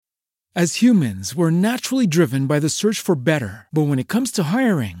As humans, we're naturally driven by the search for better. But when it comes to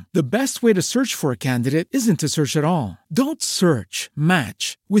hiring, the best way to search for a candidate isn't to search at all. Don't search,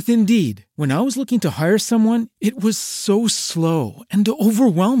 match with Indeed. When I was looking to hire someone, it was so slow and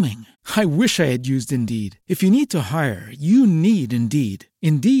overwhelming. I wish I had used Indeed. If you need to hire, you need Indeed.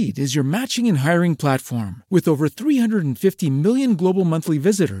 Indeed is your matching and hiring platform with over 350 million global monthly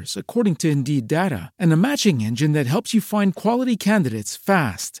visitors, according to Indeed data, and a matching engine that helps you find quality candidates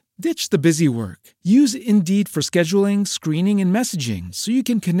fast. Ditch the busy work. Use Indeed for scheduling, screening, and messaging so you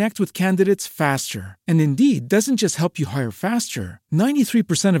can connect with candidates faster. And Indeed doesn't just help you hire faster.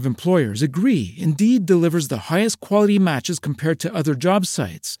 93% of employers agree Indeed delivers the highest quality matches compared to other job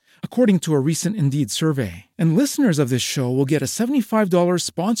sites, according to a recent Indeed survey. And listeners of this show will get a $75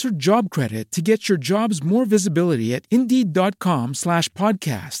 sponsored job credit to get your jobs more visibility at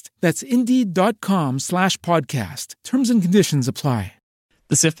Indeed.com/podcast. That's Indeed.com/podcast. Terms and conditions apply.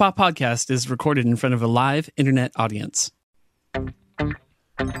 The Sif Pop podcast is recorded in front of a live internet audience.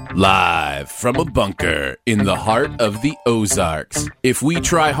 Live from a bunker in the heart of the Ozarks. If we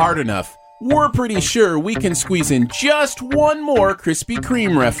try hard enough, we're pretty sure we can squeeze in just one more Krispy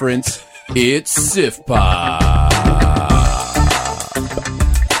Kreme reference. It's Sif Pop.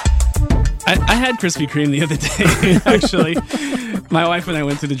 I had Krispy Kreme the other day, actually. My wife and I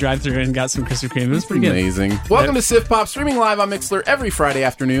went to the drive-thru and got some Krispy Kreme. It was pretty good. Amazing. Welcome to Sif Pop, streaming live on Mixlr every Friday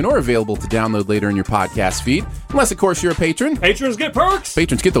afternoon or available to download later in your podcast feed. Unless, of course, you're a patron. Patrons get perks!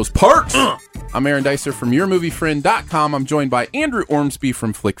 Patrons get those perks! I'm Aaron Dicer from YourMovieFriend.com. I'm joined by Andrew Ormsby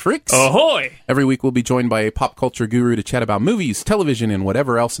from Flick Freaks. Ahoy! Every week we'll be joined by a pop culture guru to chat about movies, television, and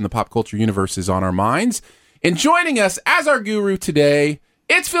whatever else in the pop culture universe is on our minds. And joining us as our guru today,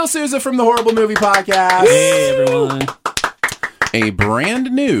 it's Phil Sousa from the Horrible Movie Podcast. Hey, everyone. A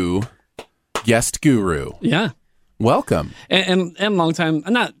brand new guest guru. Yeah. Welcome. And long time,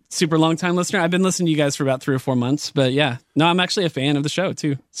 not super long time listener. I've been listening to you guys for about 3 or 4 months, but yeah. No, I'm actually a fan of the show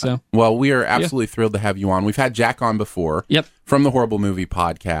too. So, well, we are absolutely thrilled to have you on. We've had Jack on before. Yep. From the Horrible Movie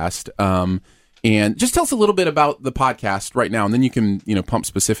Podcast. And just tell us a little bit about the podcast right now, and then you can, pump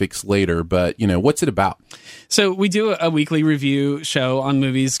specifics later. But, what's it about? So we do a weekly review show on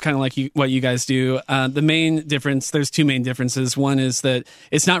movies, kind of like what you guys do. The main difference, there's 2 main differences. One is that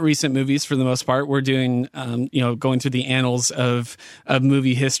it's not recent movies for the most part. We're doing, going through the annals of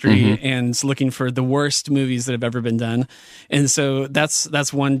movie history and looking for the worst movies that have ever been done. And so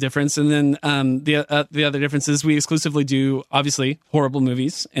that's one difference. And then the other difference is we exclusively do, obviously, horrible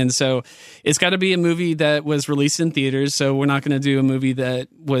movies. And so it's got to be a movie that was released in theaters, so we're not going to do a movie that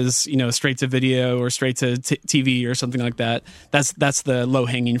was straight to video or straight to TV or something like that. That's the low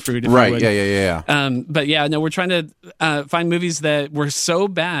hanging fruit, if right? You would. Yeah. But yeah, no, we're trying to find movies that were so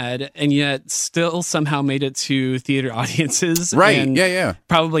bad and yet still somehow made it to theater audiences. Right? And yeah.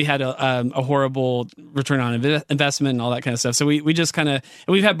 Probably had a horrible return on investment and all that kind of stuff. So we just kind of,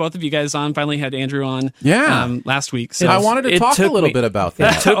 we've had both of you guys on. Finally had Andrew on. Last week. So I wanted to talk a little bit about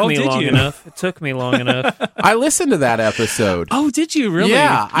that. It took me long enough. It took me long enough. I listened to that episode. Oh, did you really?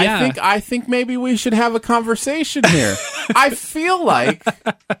 Yeah. I think maybe we should have a conversation here. I feel like,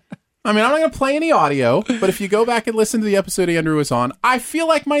 I'm not going to play any audio, but if you go back and listen to the episode Andrew was on, I feel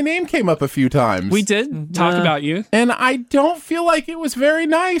like my name came up a few times. We did talk about you. And I don't feel like it was very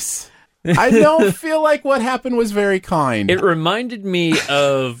nice. I don't feel like what happened was very kind. It reminded me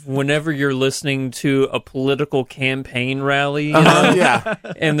of whenever you're listening to a political campaign rally, yeah,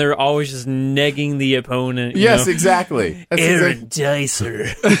 and they're always just negging the opponent. Yes, exactly. That's Aaron Dicer.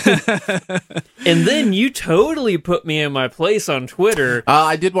 And then you totally put me in my place on Twitter.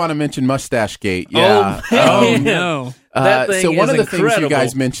 I did want to mention Mustache Gate. Yeah. Oh, no. So one of the things you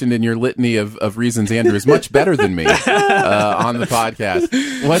guys mentioned in your litany of reasons Andrew is much better than me on the podcast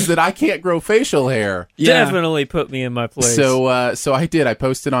was that I can't grow facial hair. Definitely put me in my place. So I did. I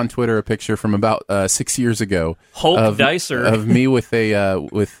posted on Twitter a picture from about 6 years ago. Hulk Dicer of me with a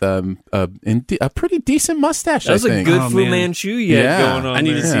pretty decent mustache. That was I think. A good Fu Manchu you had going on. I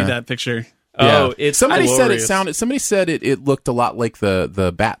need there. to see that picture. Oh, it's somebody glorious. Somebody said it looked a lot like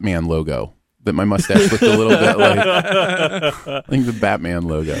the Batman logo. That my mustache looked a little bit like I think the Batman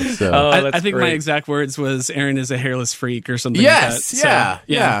logo. So I think my exact words was Aaron is a hairless freak or something like that.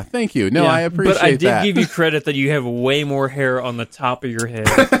 Yeah. Thank you. No, I appreciate that. But I did give you credit that you have way more hair on the top of your head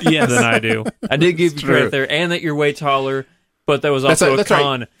than I do. I did give you credit there, and that you're way taller. But that was also a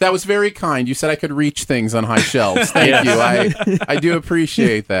con. Right. That was very kind. You said I could reach things on high shelves. Thank you. I do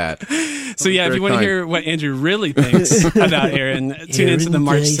appreciate that. So yeah, if you want to hear what Andrew really thinks about Aaron, tune into the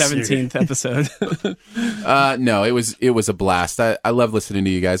March 17th episode. No, it was a blast. I love listening to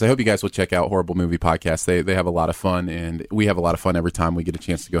you guys. I hope you guys will check out Horrible Movie Podcast. They have a lot of fun, and we have a lot of fun every time we get a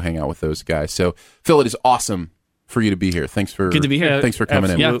chance to go hang out with those guys. So Phil, it is awesome for you to be here. Thanks for good to be here. Thanks for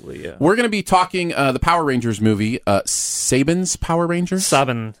coming in. Absolutely, yeah. We're going to be talking the Power Rangers movie, Saban's Power Rangers.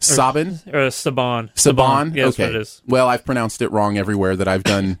 Saban. Saban. Yeah, that's okay. what it is. Well, I've pronounced it wrong everywhere that I've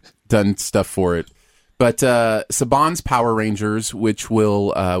done stuff for it. But Saban's Power Rangers, which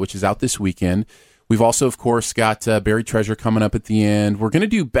is out this weekend. We've also, of course, got Buried Treasure coming up at the end. We're going to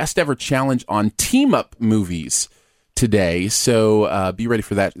do Best Ever Challenge on team-up movies today, so be ready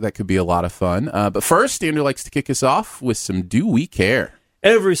for that. That could be a lot of fun. But first, Andrew likes to kick us off with some Do We Care?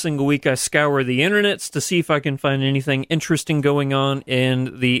 Every single week, I scour the internets to see if I can find anything interesting going on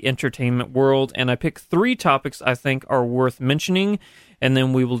in the entertainment world, and I pick 3 topics I think are worth mentioning, and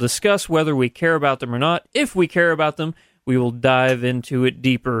then we will discuss whether we care about them or not. If we care about them, we will dive into it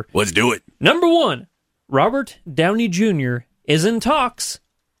deeper. Let's do it. Number 1, Robert Downey Jr. is in talks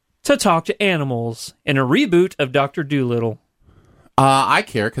to talk to animals in a reboot of Dr. Dolittle. I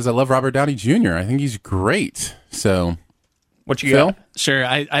care because I love Robert Downey Jr. I think he's great. So, What you Phil? got? Sure,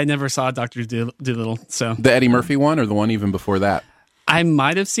 I never saw Dr. Dolittle, so The Eddie Murphy one or the one even before that? I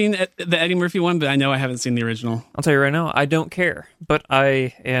might have seen the Eddie Murphy one, but I know I haven't seen the original. I'll tell you right now, I don't care, but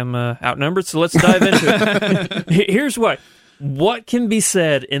I am outnumbered, so let's dive into it. Here's what can be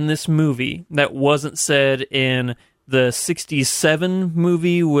said in this movie that wasn't said in the 67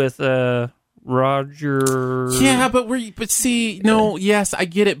 movie with Roger... Yeah, yes, I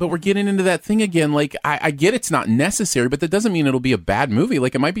get it, but we're getting into that thing again. Like, I get it's not necessary, but that doesn't mean it'll be a bad movie.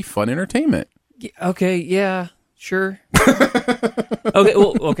 Like, it might be fun entertainment. Okay, yeah, sure.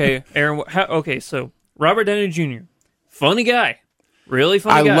 Okay, Aaron, so Robert Downey Jr., funny guy. Really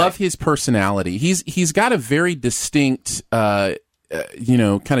funny guy. I love his personality. He's got a very distinct, kind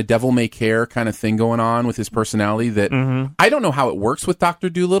of devil-may-care kind of thing going on with his personality that I don't know how it works with Dr.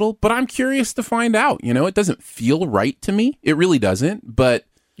 Dolittle, but I'm curious to find out. It doesn't feel right to me. It really doesn't, but...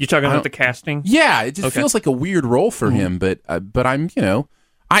 You talking about the casting? Yeah, it just feels like a weird role for him, but I'm,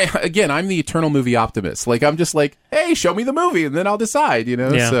 I'm the eternal movie optimist. Like, I'm just like, hey, show me the movie, and then I'll decide,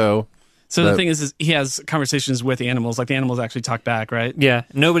 Yeah. So the thing is he has conversations with the animals, like the animals actually talk back, right? Yeah,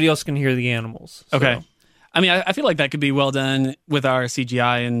 nobody else can hear the animals. So. Okay. I mean, I feel like that could be well done with our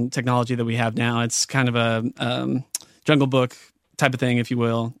CGI and technology that we have now. It's kind of a Jungle Book type of thing, if you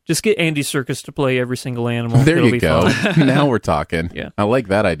will. Just get Andy Serkis to play every single animal. There It'll you be go. fun. Now we're talking. Yeah. I like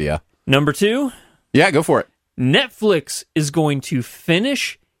that idea. Number 2, Yeah, go for it. Netflix is going to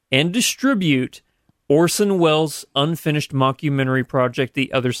finish and distribute Orson Welles' unfinished mockumentary project,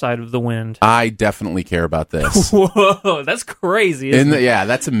 The Other Side of the Wind. I definitely care about this. Whoa, that's crazy, isn't it? Yeah,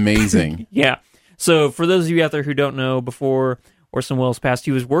 that's amazing. Yeah. So for those of you out there who don't know, before Orson Welles passed,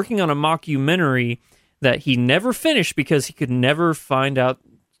 he was working on a mockumentary that he never finished because he could never find out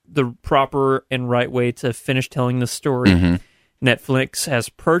the proper and right way to finish telling the story. Netflix has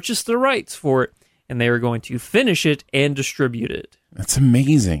purchased the rights for it, and they are going to finish it and distribute it. That's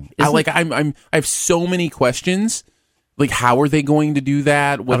amazing. I have so many questions. Like, how are they going to do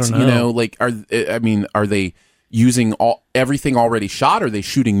that? What's I don't know. Are they using everything already shot? Are they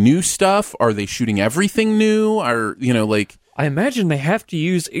shooting new stuff? Are they shooting everything new? I imagine they have to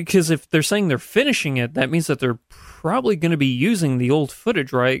use, because if they're saying they're finishing it, that means that they're probably going to be using the old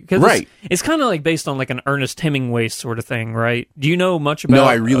footage, right? Right. It's kind of like based on like an Ernest Hemingway sort of thing, right? Do you know much about? No,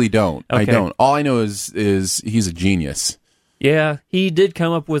 I really don't. Okay. I don't. All I know is he's a genius. Yeah, he did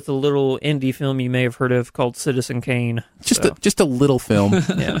come up with a little indie film you may have heard of called Citizen Kane. Just a little film,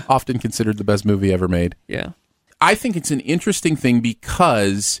 Yeah. often considered the best movie ever made. Yeah. I think it's an interesting thing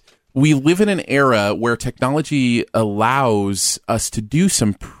because we live in an era where technology allows us to do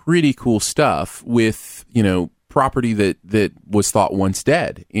some pretty cool stuff with, property that was thought once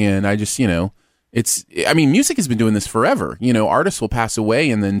dead. And I just, music has been doing this forever. Artists will pass away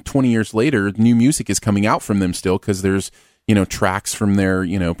and then 20 years later, new music is coming out from them still because there's, tracks from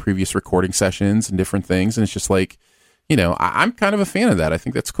their, previous recording sessions and different things. And it's just like, I'm kind of a fan of that. I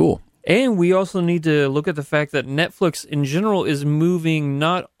think that's cool. And we also need to look at the fact that Netflix in general is moving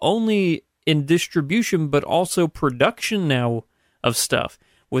not only in distribution, but also production now of stuff.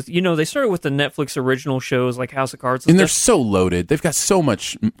 With they started with the Netflix original shows like House of Cards. And they're so loaded. They've got so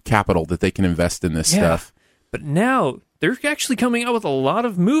much capital that they can invest in this stuff. But now they're actually coming out with a lot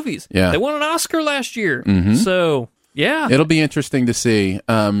of movies. Yeah. They won an Oscar last year. So, yeah. It'll be interesting to see.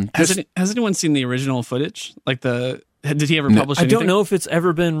 Has anyone seen the original footage? Like the Did he ever publish I anything? don't know if it's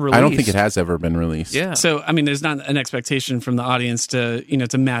ever been released. I don't think it has ever been released. Yeah. So, I mean, there's not an expectation from the audience to,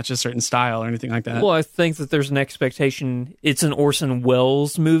 to match a certain style or anything like that. Well, I think that there's an expectation. It's an Orson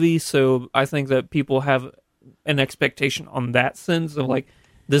Welles movie, so I think that people have an expectation on that sense of like,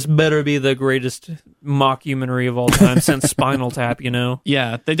 this better be the greatest mockumentary of all time since Spinal Tap,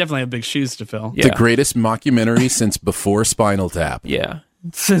 Yeah, they definitely have big shoes to fill. Yeah. The greatest mockumentary since before Spinal Tap. Yeah,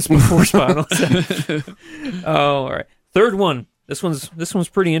 since before Spinal Tap. Oh, all right. Third one. This one's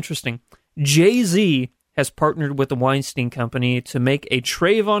pretty interesting. Jay-Z has partnered with the Weinstein Company to make a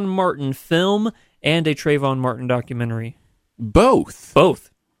Trayvon Martin film and a Trayvon Martin documentary. Both.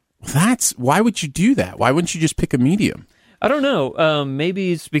 Why would you do that? Why wouldn't you just pick a medium? I don't know.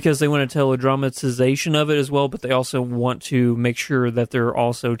 Maybe it's because they want to tell a dramatization of it as well, but they also want to make sure that they're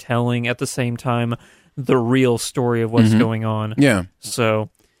also telling at the same time the real story of what's going on. Yeah. So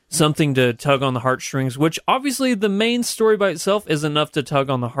something to tug on the heartstrings, which obviously the main story by itself is enough to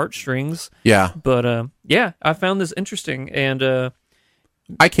tug on the heartstrings. Yeah. But yeah, I found this interesting, and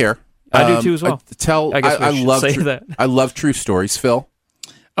I care. I do too as well. I love true stories, Phil.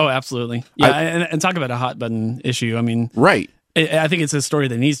 Oh, absolutely. Yeah, and talk about a hot button issue. I mean, Right. I think it's a story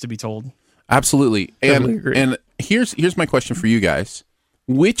that needs to be told. Absolutely. Totally agree. And here's my question for you guys.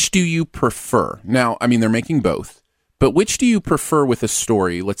 Which do you prefer? Now, I mean, they're making both, but which do you prefer with a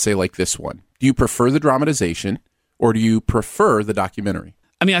story, let's say like this one? Do you prefer the dramatization or do you prefer the documentary?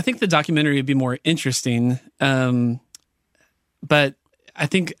 I mean, I think the documentary would be more interesting, but I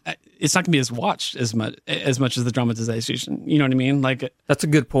think it's not going to be as watched as much as the dramatization. You know what I mean? Like, that's a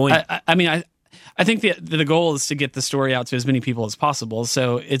good point. I think the goal is to get the story out to as many people as possible.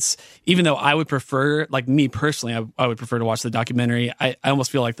 So it's, even though I would prefer, like me personally, I would prefer to watch the documentary. I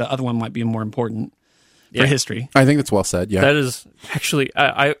almost feel like the other one might be more important for history. I think that's well said. Yeah. That is actually,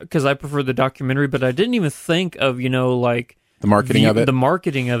 because I prefer the documentary, but I didn't even think of, like the marketing of it. The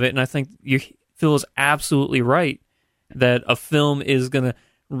marketing of it. And I think Phil is absolutely right that a film is going to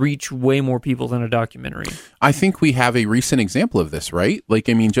reach way more people than a documentary. I think we have a recent example of this, right? Like,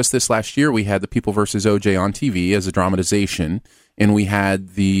 I mean, just this last year, we had The People versus OJ on TV as a dramatization, and we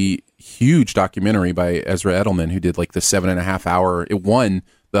had the huge documentary by Ezra Edelman, who did like the 7.5 hour. It won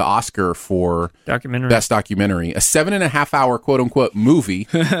the Oscar for documentary, best documentary. A 7.5 hour quote unquote movie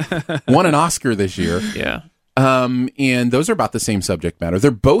won an Oscar this year. Yeah. And those are about the same subject matter.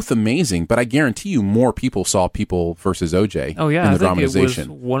 They're both amazing, but I guarantee you more people saw People versus OJ. Oh yeah, in the I think dramatization.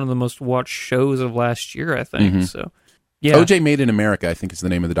 it was one of the most watched shows of last year, I think. So, yeah, OJ Made in America, I think is the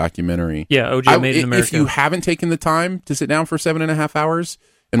name of the documentary. Yeah, OJ Made in America. If you haven't taken the time to sit down for 7.5 hours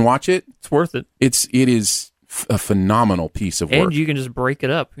and watch it, it's worth it. It is a phenomenal piece of work. And you can just break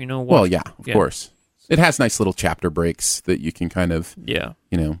it up, Well, yeah, of course. It has nice little chapter breaks that you can kind of,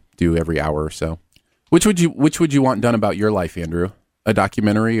 do every hour or so. Which would you want done about your life, Andrew? A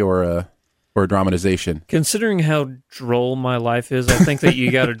documentary or a dramatization? Considering how droll my life is, I think that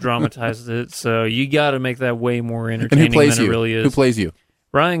you got to dramatize it. So you got to make that way more entertaining than it really is. Who plays you?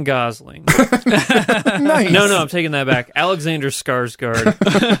 Ryan Gosling. Nice. No, I'm taking that back. Alexander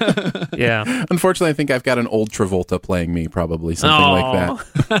Skarsgård. Yeah. Unfortunately, I think I've got an old Travolta playing me, probably something like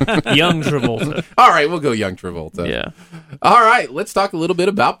that. Young Travolta. All right, we'll go young Travolta. Yeah. All right, let's talk a little bit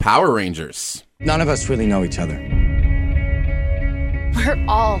about Power Rangers. None of us really know each other. We're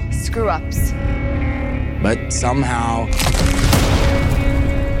all screw-ups. But somehow,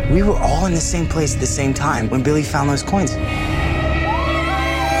 we were all in the same place at the same time when Billy found those coins.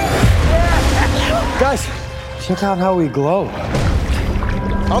 Guys, check out how we glow.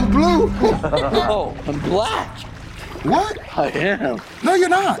 I'm blue. Oh, I'm black. What? I am. No, you're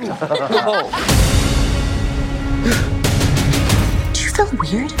not. No. Do you feel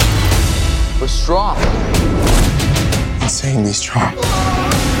weird? We're strong. Insanely strong.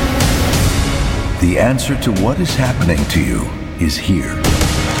 The answer to what is happening to you is here.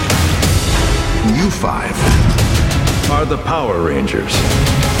 You five are the Power Rangers.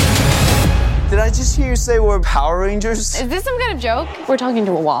 Did I just hear you say we're Power Rangers? Is this some kind of joke? We're talking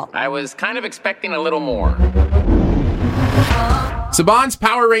to a wall. I was kind of expecting a little more. Saban's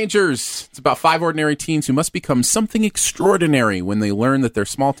Power Rangers. It's about 5 ordinary teens who must become something extraordinary when they learn that their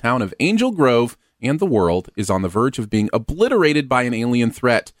small town of Angel Grove and the world is on the verge of being obliterated by an alien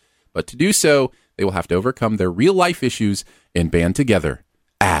threat. But to do so, they will have to overcome their real-life issues and band together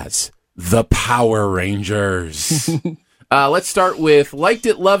as the Power Rangers. Let's start with liked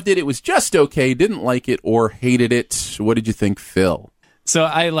it, loved it, it was just okay, didn't like it, or hated it. What did you think, Phil? So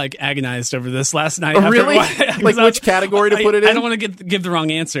I agonized over this last night. Oh, really? Like which category to put it in? I don't want to give the wrong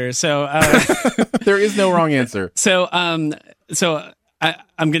answer. So there is no wrong answer. So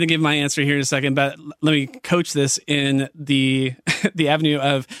I'm going to give my answer here in a second, but let me coach this in the the avenue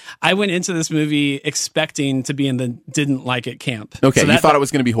of I went into this movie expecting to be in the didn't like it camp. Okay, So you thought it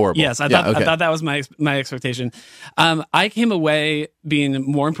was going to be horrible. Yes, I thought that was my expectation. I came away being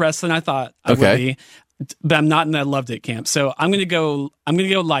more impressed than I thought I would be, but I'm not in that loved it camp. So I'm gonna go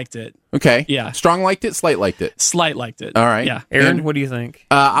liked it. Okay. Yeah. Strong liked it, slight liked it. Slight liked it. All right. Yeah. Aaron, what do you think?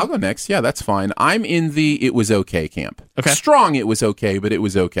 I'll go next. Yeah, that's fine. I'm in the it was okay camp. Okay. Strong it was okay, but it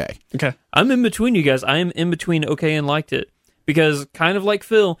was okay. Okay. I'm in between you guys. I am in between okay and liked it. Because kind of like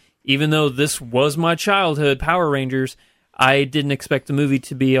Phil, even though this was my childhood, Power Rangers, I didn't expect the movie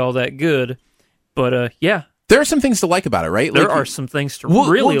to be all that good. But yeah. There are some things to like about it, right? There are some things to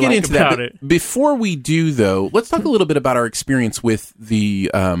we'll get like into about that. it. Before we do, though, let's talk a little bit about our experience with the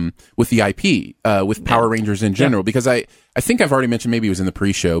IP, with Power Rangers in general, because I think I've already mentioned, maybe it was in the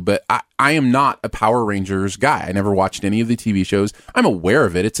pre-show, but I am not a Power Rangers guy. I never watched any of the TV shows. I'm aware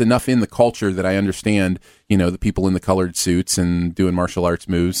of it. It's enough in the culture that I understand, the people in the colored suits and doing martial arts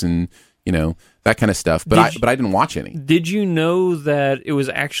moves and, that kind of stuff. But I didn't watch any. Did you know that it was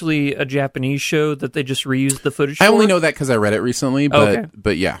actually a Japanese show that they just reused the footage for? I only know that because I read it recently,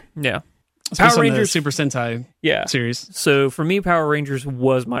 but yeah. Yeah. Power Rangers Super Sentai series. So for me, Power Rangers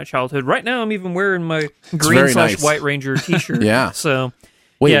was my childhood. Right now, I'm even wearing my green/white Ranger T-shirt. Yeah. So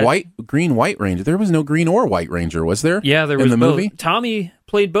wait, white Ranger. There was no green or white Ranger, was there? Yeah, there was in the both. movie. Tommy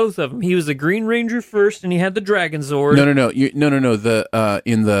played both of them. He was the Green Ranger first, and he had the Dragon Zord. No. The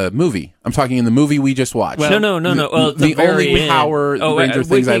in the movie. I'm talking in the movie we just watched. Well, no. Well, the only Power Ranger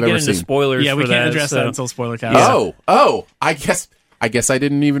things I've ever seen. Spoilers. Yeah, we can't address that until spoiler cast. Oh, I guess I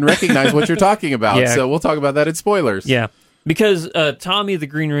didn't even recognize what you're talking about. Yeah. So we'll talk about that in spoilers. Yeah, because Tommy the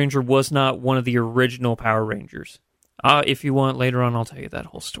Green Ranger was not one of the original Power Rangers. If you want, later on, I'll tell you that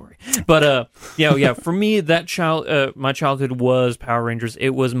whole story. But yeah. For me, that my childhood was Power Rangers. It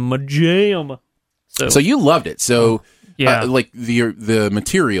was my jam. So you loved it. So yeah, like the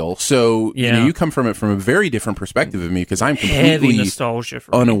material. So you come from it from a very different perspective of me because I'm completely nostalgia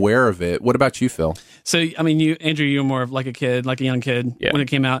for unaware of it. What about you, Phil? So I mean, Andrew, you were more of like a kid, like a young kid when it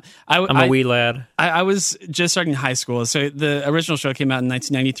came out. I'm a wee lad. I was just starting high school. So the original show came out in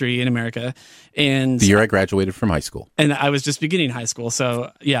 1993 in America, and the year I graduated from high school, and I was just beginning high school.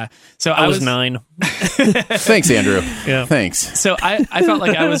 So yeah, so I was 9. Thanks, Andrew. Yeah, thanks. So I felt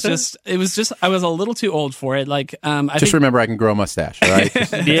like I was I was a little too old for it. Like just remember I can grow a mustache. All right.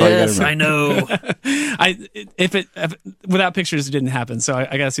 Yes, I know. If without pictures it didn't happen. So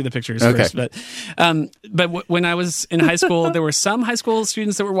I got to see the pictures first. But when I was in high school, there were some high school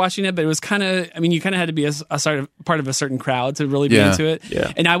students that were watching it, but it was kind of, I mean, you kind of had to be a sort of part of a certain crowd to really be into it.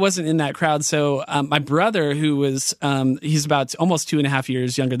 Yeah. And I wasn't in that crowd. So my brother, who was, he's about almost 2.5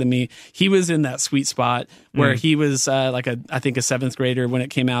 years younger than me, he was in that sweet spot where he was I think a 7th grader when it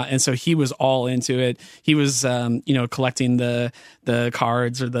came out. And so he was all into it. He was, collecting the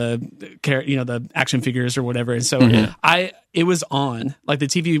cards or the action figures or whatever. And so it was on, like the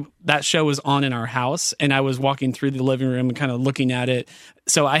TV, that show was on in our house, and I was walking through the living room and kind of looking at it.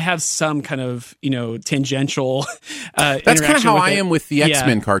 So I have some kind of, tangential That's kind of how I am with the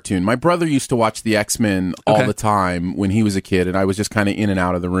X-Men cartoon. My brother used to watch the X-Men all the time when he was a kid, and I was just kind of in and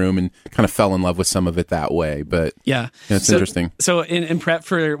out of the room and kind of fell in love with some of it that way. But it's interesting. So in prep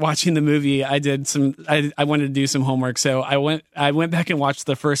for watching the movie, I did I wanted to do some homework. So I went back and watched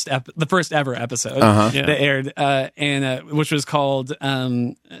the first ever episode that aired, and which was called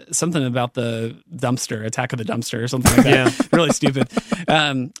something about the dumpster, Attack of the Dumpster, or something like that. Really stupid.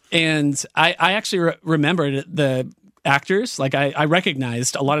 And I actually remembered the actors. Like I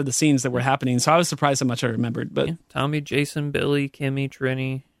recognized a lot of the scenes that were happening, so I was surprised how much I remembered. But Tommy, Jason, Billy, Kimmy,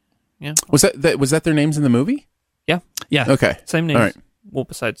 Trini. Yeah, was that their names in the movie? Yeah. Okay, same names. All right. Well,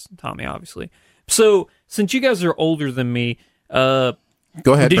 besides Tommy, obviously. So since you guys are older than me, go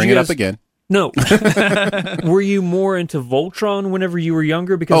ahead, bring it up again. No. Were you more into Voltron whenever you were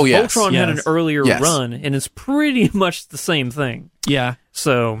younger? Because Voltron had an earlier run, and it's pretty much the same thing. Yeah.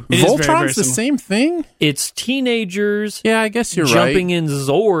 So Voltron's the same thing? It's teenagers I guess you're jumping in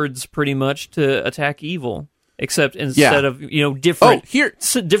Zords pretty much to attack evil. Except instead of, different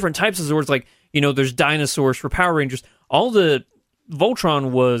types of Zords, like, there's dinosaurs for Power Rangers. All the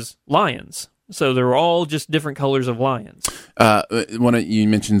Voltron was lions. So they're all just different colors of lions. You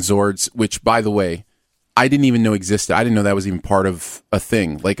mentioned Zords, which, by the way, I didn't even know existed. I didn't know that was even part of a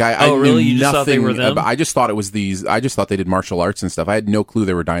thing. Like I really? knew You just nothing. thought they were them? I just thought it was these. I just thought they did martial arts and stuff. I had no clue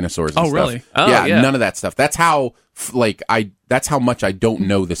they were dinosaurs. And stuff. Really? Oh, yeah, none of that stuff. That's how That's how much I don't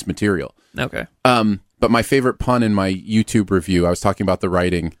know this material. Okay. But my favorite pun in my YouTube review, I was talking about the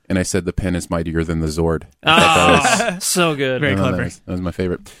writing, and I said the pen is mightier than the Zord. So good. Very clever. That was my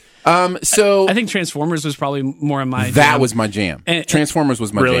favorite. So I think Transformers was probably more of my that jam. was my jam. And- Transformers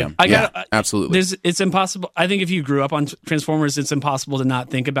was my Really? jam. I absolutely. It's impossible. I think if you grew up on Transformers, it's impossible to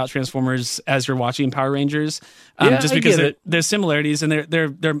not think about Transformers as you're watching Power Rangers. Just I because get it. there's similarities, and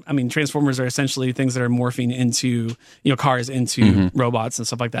they're. I mean, Transformers are essentially things that are morphing into cars into robots and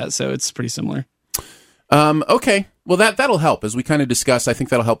stuff like that. So it's pretty similar. Okay. Well, that'll help as we kind of discuss. I think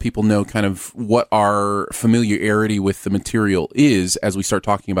that'll help people know kind of what our familiarity with the material is as we start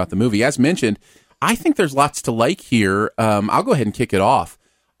talking about the movie. As mentioned, I think there's lots to like here. I'll go ahead and kick it off.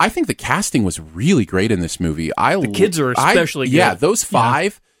 I think the casting was really great in this movie. The kids are especially good. Yeah, those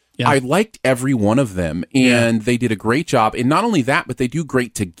 5. Yeah. I liked every one of them, and they did a great job. And not only that, but they do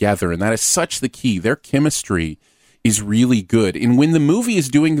great together, and that is such the key. Their chemistry is really good. And when the movie is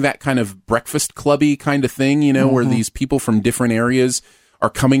doing that kind of breakfast clubby kind of thing, where these people from different areas are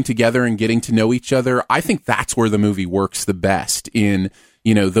coming together and getting to know each other, I think that's where the movie works the best in,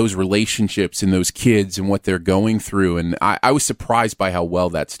 those relationships and those kids and what they're going through. And I was surprised by how well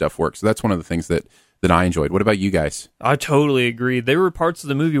that stuff works. So that's one of the things that I enjoyed. What about you guys? I totally agree. There were parts of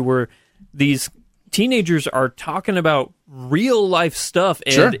the movie where these teenagers are talking about real life stuff,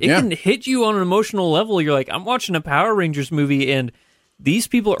 and it can hit you on an emotional level. You're like, I'm watching a Power Rangers movie, and these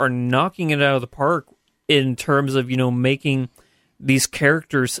people are knocking it out of the park in terms of, making these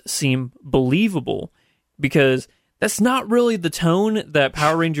characters seem believable, because that's not really the tone that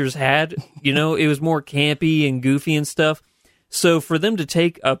Power Rangers had. It was more campy and goofy and stuff. So for them to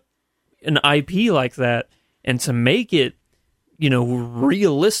take an IP like that and to make it,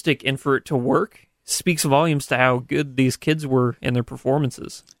 realistic and for it to work speaks volumes to how good these kids were in their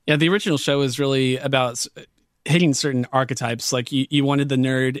performances. Yeah, the original show is really about hitting certain archetypes. Like you wanted the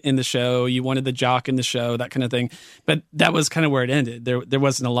nerd in the show, you wanted the jock in the show, that kind of thing. But that was kind of where it ended. There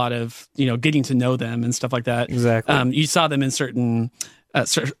wasn't a lot of getting to know them and stuff like that. Exactly. You saw them in certain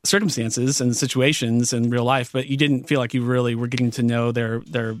circumstances and situations in real life, but you didn't feel like you really were getting to know their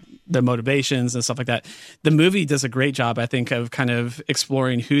motivations and stuff like that. The movie does a great job, I think, of kind of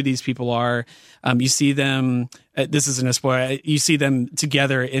exploring who these people are. You see them. This isn't a spoiler. You see them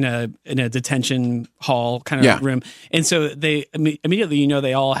together in a detention hall kind of room, and so they immediately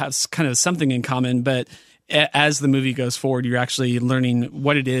they all have kind of something in common, but as the movie goes forward, you're actually learning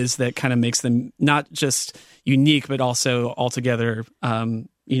what it is that kind of makes them not just unique, but also altogether,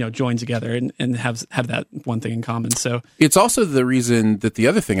 join together and have that one thing in common. So it's also the reason that the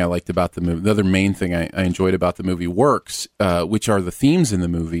other thing I liked about the movie, the other main thing I enjoyed about the movie works, which are the themes in the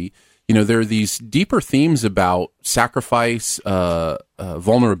movie. There are these deeper themes about sacrifice,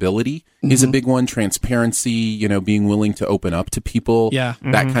 vulnerability is a big one. Transparency, being willing to open up to people, that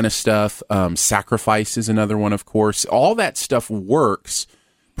kind of stuff. Sacrifice is another one, of course. All that stuff works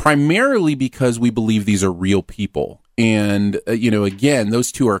primarily because we believe these are real people. And, again,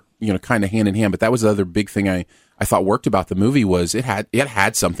 those two are, kind of hand in hand. But that was the other big thing I thought worked about the movie was it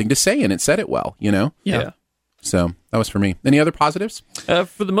had something to say, and it said it well, Yeah. So that was for me. Any other positives?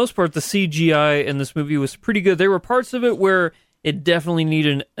 For the most part, the CGI in this movie was pretty good. There were parts of it where it definitely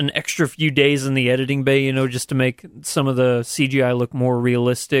needed an extra few days in the editing bay, just to make some of the CGI look more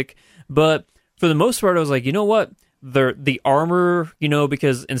realistic. But for the most part, I was like, you know what? The armor,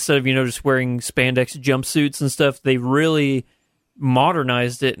 because instead of, just wearing spandex jumpsuits and stuff, they really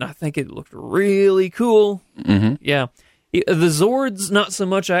modernized it, and I think it looked really cool. Mm-hmm. Yeah. The Zords, not so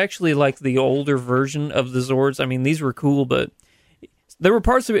much. I actually like the older version of the Zords. I mean, these were cool, but there were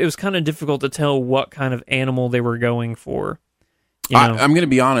parts of it was kind of difficult to tell what kind of animal they were going for. I'm going to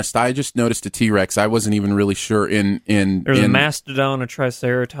be honest. I just noticed a T-Rex. I wasn't even really sure. There's a mastodon, a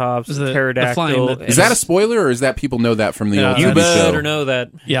triceratops, a pterodactyl. Is that a spoiler, or is that people know that from the old you TV show? better know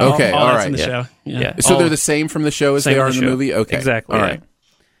that. Yeah. Okay. All all that's right. in the show. Yeah. So they're the same from the show as they are in the movie. Okay. Exactly. All right.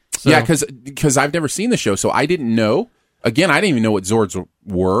 So, yeah, because I've never seen the show, so I didn't know. Again, I didn't even know what Zords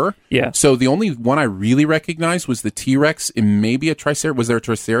were. Yeah. So the only one I really recognized was the T-Rex and maybe a Triceratops. Was there a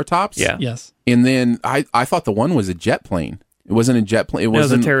Triceratops? Yeah. Yes. And then I thought the one was a jet plane. It wasn't a jet plane. It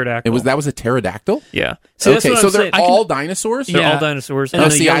was a pterodactyl. That was a pterodactyl? Yeah. See, okay, so they're all dinosaurs? They're all dinosaurs. Oh,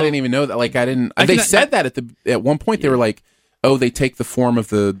 see, I didn't even know that. Like, I didn't. They said that at one point. They were like, "Oh, they take the form of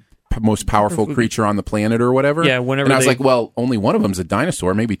the most powerful creature on the planet, or whatever." Yeah. Whenever. And I was like, "Well, only one of them's a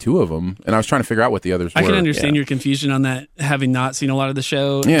dinosaur. Maybe two of them." And I was trying to figure out what the others were. I can understand your confusion on that, having not seen a lot of the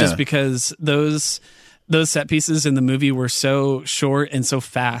show, just because those set pieces in the movie were so short and so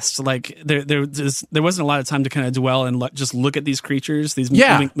fast. Like there wasn't a lot of time to kind of dwell and just look at these creatures, these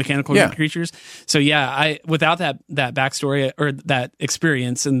mechanical creatures. So without that backstory or that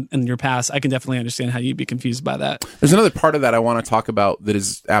experience in your past, I can definitely understand how you'd be confused by that. There's another part of that I want to talk about that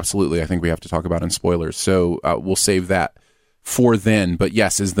is absolutely, I think we have to talk about in spoilers. So we'll save that for then. But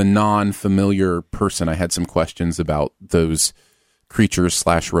yes, as the non-familiar person, I had some questions about those creatures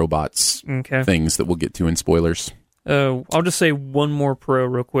 / robots things that we'll get to in spoilers. I'll just say one more pro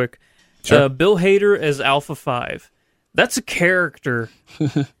real quick. Sure. Bill Hader as Alpha 5. That's a character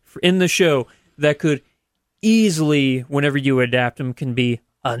in the show that could easily, whenever you adapt him, can be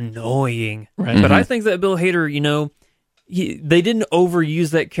annoying. Right. But I think that Bill Hader, they didn't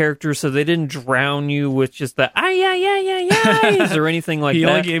overuse that character, so they didn't drown you with just the or anything like that. He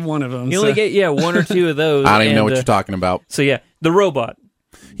only gave one of them. He only gave one or two of those. I don't even know what you're talking about. So yeah, the robot.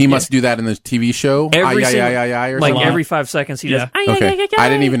 He must do that in the TV show. Every 5 seconds he does. Okay. I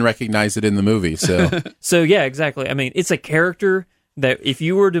didn't even recognize it in the movie. So so yeah, exactly. I mean, it's a character that if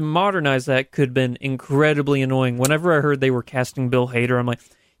you were to modernize that, could have been incredibly annoying. Whenever I heard they were casting Bill Hader, I'm like,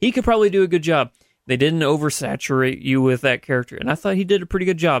 he could probably do a good job. They didn't oversaturate you with that character, and I thought he did a pretty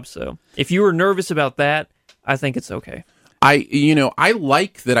good job. So if you were nervous about that, I think it's okay. I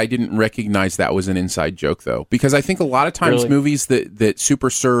like that I didn't recognize that was an inside joke, though, because I think a lot of times movies that super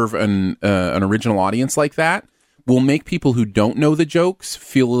serve an original audience like that will make people who don't know the jokes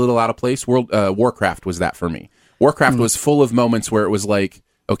feel a little out of place. Warcraft was that for me. Warcraft was full of moments where it was like,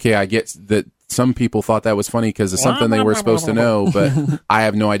 okay, I get that some people thought that was funny because of something they were supposed to know, but I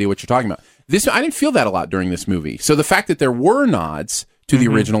have no idea what you're talking about. I didn't feel that a lot during this movie. So the fact that there were nods to the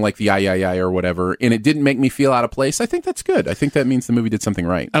original, like the or whatever, and it didn't make me feel out of place, I think that's good. I think that means the movie did something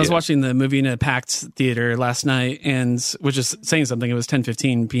right. I was watching the movie in a packed theater last night, and which is saying something. It was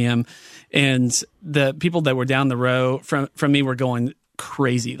 10:15 p.m., and the people that were down the row from me were going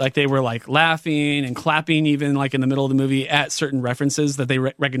crazy. Like they were like laughing and clapping even like in the middle of the movie at certain references that they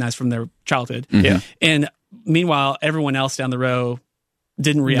recognized from their childhood. Yeah. And meanwhile, everyone else down the row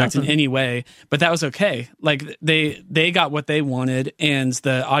didn't react in any way, but that was okay. Like they got what they wanted, and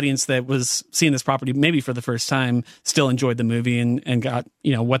the audience that was seeing this property maybe for the first time still enjoyed the movie and got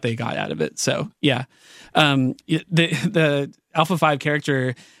what they got out of it. So yeah, the Alpha 5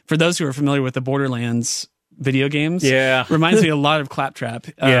 character, for those who are familiar with the Borderlands video games, reminds me a lot of Claptrap.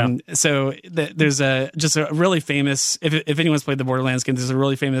 So there's just a really famous, if anyone's played the Borderlands game, there's a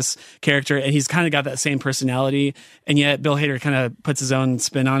really famous character, and he's kind of got that same personality, and yet Bill Hader kind of puts his own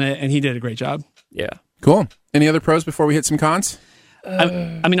spin on it, and he did a great job. Yeah. Cool. Any other pros before we hit some cons?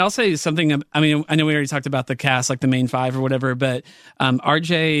 I mean, I'll say something. I mean, I know we already talked about the cast, like the main five or whatever, but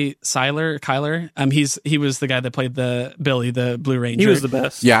RJ Kyler, he was the guy that played the Billy, the Blue Ranger. He was the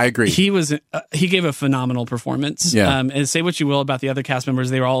best. Yeah, I agree. He gave a phenomenal performance. Yeah. And say what you will about the other cast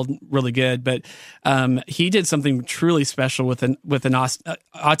members, they were all really good, but he did something truly special with an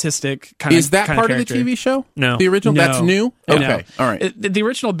autistic kind of. Is that part character. of the TV show? No, the original. No. That's new. Okay, No. all right. The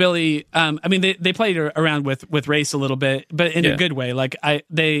original Billy. I mean, they played around with race a little bit, but in a good way. Like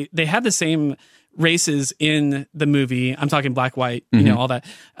they had the same races in the movie. I'm talking black, white, all that.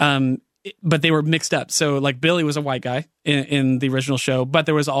 But they were mixed up. So like Billy was a white guy in the original show, but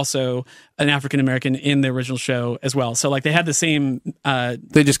there was also an African American in the original show as well. So like they had the same.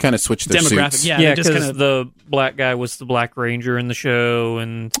 They just kind of switched their demographic. suits. Yeah, because the black guy was the Black Ranger in the show,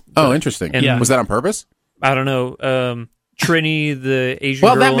 and interesting. And was that on purpose? I don't know. Trini, the Asian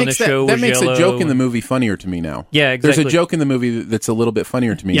girl in the show, that was makes yellow, a joke in the movie funnier to me now. Yeah, exactly. There's a joke in the movie that's a little bit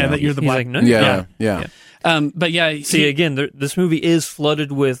funnier to me now. Yeah, that you're the black. Like, no, yeah. But yeah, see, again, this movie is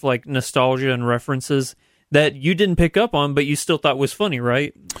flooded with like nostalgia and references that you didn't pick up on, but you still thought was funny,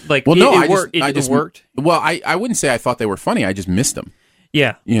 right? Like, well, no, it worked. It worked. Well, I wouldn't say I thought they were funny. I just missed them.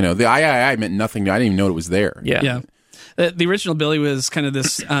 Yeah, the I meant nothing. I didn't even know it was there. Yeah. The original Billy was kind of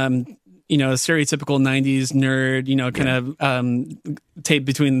this. Stereotypical 90s nerd, kind of tape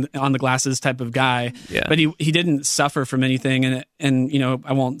between on the glasses type of guy. Yeah. But he didn't suffer from anything. And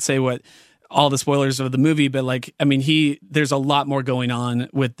I won't say what all the spoilers of the movie, but like, I mean, there's a lot more going on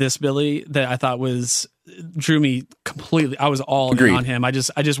with this Billy that I thought drew me completely. I was all in on him. I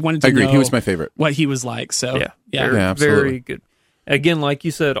just wanted to know. He was my favorite. What he was like. So absolutely. Very good. Again, like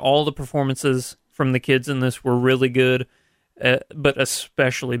you said, all the performances from the kids in this were really good. But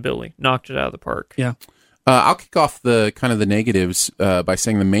especially Billy knocked it out of the park. Yeah. I'll kick off the kind of the negatives by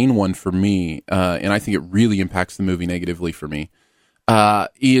saying the main one for me, and I think it really impacts the movie negatively for me,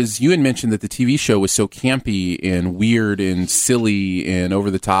 is you had mentioned that the TV show was so campy and weird and silly and over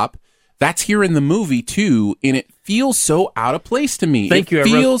the top. That's here in the movie too, and it feels so out of place to me. Thank you.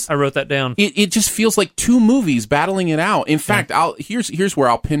 I wrote that down. It just feels like two movies battling it out. In fact, here's where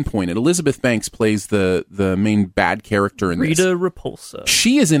I'll pinpoint it. Elizabeth Banks plays the main bad character in this. Rita Repulsa.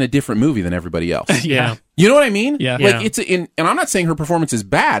 She is in a different movie than everybody else. Yeah. You know what I mean? Yeah. Like and I'm not saying her performance is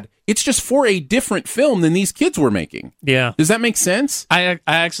bad. It's just for a different film than these kids were making. Yeah. Does that make sense? I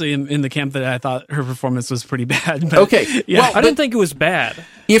actually am in the camp that I thought her performance was pretty bad. But, Okay. Yeah. Well, I didn't think it was bad.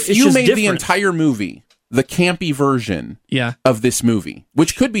 If It's you just made the different. entire movie the campy version Yeah. of this movie,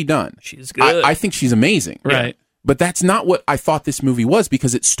 which could be done. She's good. I think she's amazing. Right. But that's not what I thought this movie was,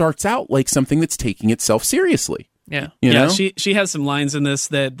 because it starts out like something that's taking itself seriously. Yeah. You know? She has some lines in this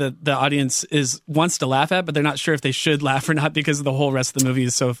that the audience wants to laugh at, but they're not sure if they should laugh or not because the whole rest of the movie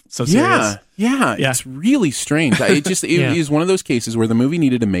is so serious. Yeah. It's really strange. It is one of those cases where the movie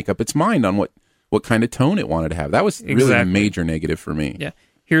needed to make up its mind on what kind of tone it wanted to have. That was really a major negative for me. Yeah.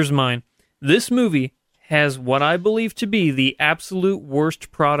 Here's mine. This movie has what I believe to be the absolute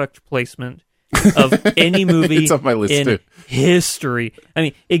worst product placement of any movie It's on my list in too. history. I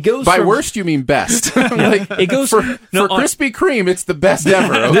mean, it goes By from, worst, you mean best. Like, it goes for no, Krispy Kreme, it's the best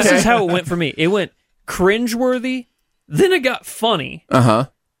ever. Okay? This is how it went for me. It went cringeworthy, then it got funny,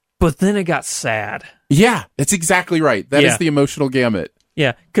 but then it got sad. Yeah, that's exactly right. That is Yeah. the emotional gamut.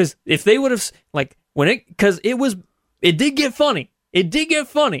 Yeah, because if they would have it did get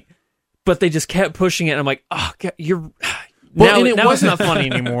funny, but they just kept pushing it. And I'm like, oh, God, now it's not funny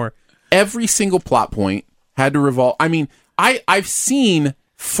anymore. Every single plot point had to revolve. I mean, I've seen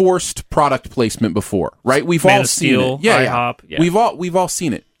forced product placement before, right? We've Man all of seen Steel, it. Yeah, IHOP, yeah. We've all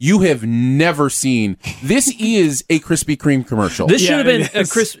seen it. You have never seen. This is a Krispy Kreme commercial. This should have been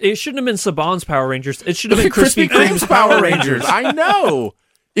it it shouldn't have been Saban's Power Rangers. It should have been Krispy Krispy Kreme's Power Rangers. I know.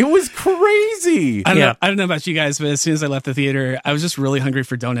 It was crazy. I don't know about you guys, but as soon as I left the theater, I was just really hungry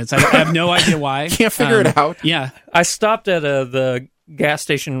for donuts. I have no idea why. Can't figure it out. Yeah. I stopped at the gas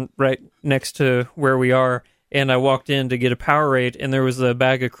station right next to where we are, and I walked in to get a Powerade, and there was a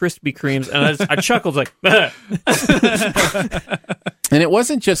bag of Krispy Kremes, and I chuckled like, And it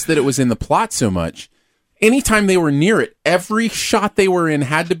wasn't just that it was in the plot so much. Anytime they were near it, every shot they were in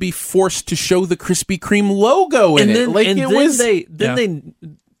had to be forced to show the Krispy Kreme logo in it. Like they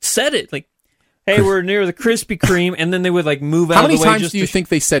said it like, "Hey, we're near the Krispy Kreme," and then they would like move out. How many of the way times just do you think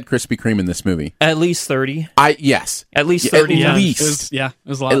they said Krispy Kreme in this movie? At least 30. Yes. At least 30 At times. least. It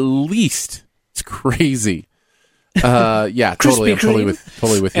was a lot. At least. It's crazy. Yeah, totally. I'm totally with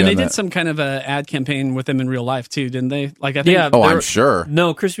you. And they on did that. some kind of a ad campaign with them in real life too, didn't they? Like I think. Yeah. Oh, I'm sure.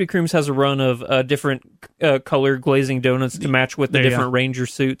 No, Krispy Kreme's has a run of different color glazing donuts to match with the There you different go. Ranger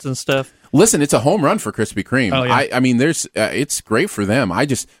suits and stuff. Listen, it's a home run for Krispy Kreme. Oh, yeah. I mean, there's it's great for them.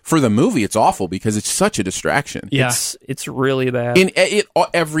 For the movie, it's awful because it's such a distraction. Yeah. It's really bad. And it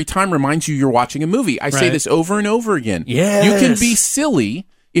every time reminds you you're watching a movie. I say Right. this over and over again. Yes. You can be silly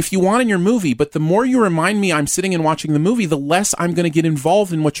if you want in your movie, but the more you remind me I'm sitting and watching the movie, the less I'm going to get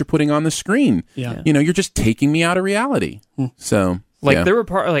involved in what you're putting on the screen. Yeah. You know, you're just taking me out of reality. So, Like yeah. there were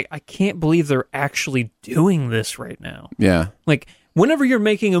I can't believe they're actually doing this right now. Yeah. Like whenever you're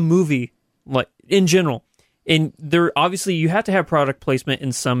making a movie, like in general, and there obviously you have to have product placement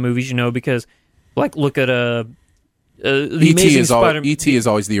in some movies, you know, because like look at the Amazing Spider-Man. E.T. is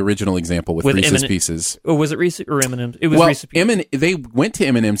always the original example with Reese's Pieces. Oh, was it Reese's or M&M's? It was Reese's Pieces. They went to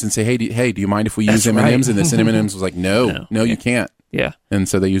M&M's and say, hey, do you mind if we use M&M's in this? And M&M's was like, no, you can't. Yeah. And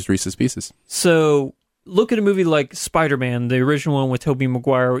so they used Reese's Pieces. So look at a movie like Spider-Man, the original one with Tobey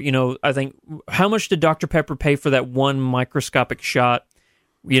Maguire. You know, I think how much did Dr. Pepper pay for that one microscopic shot?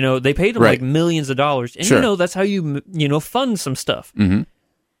 You know, they paid him like millions of dollars, and you know that's how you fund some stuff. Mm-hmm.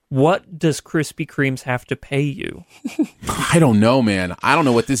 What does Krispy Kreme's have to pay you? I don't know, man. I don't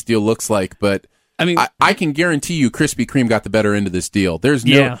know what this deal looks like, but I mean, I can guarantee you Krispy Kreme got the better end of this deal. There's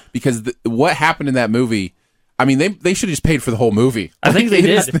because what happened in that movie, I mean, they should have just paid for the whole movie. I think they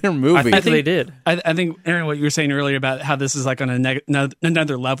did. It's their movie. I think they did. I think, Aaron, what you were saying earlier about how this is like on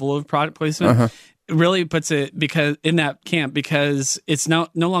another level of product placement really puts it in that camp because it's no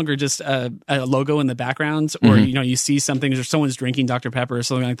longer just a logo in the background or you see something or someone's drinking Dr. Pepper or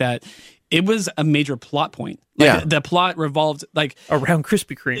something like that. It was a major plot point. Like, the plot revolved like around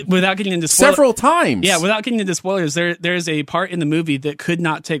Krispy Kreme without getting into several times. Yeah, without getting into spoilers, there's a part in the movie that could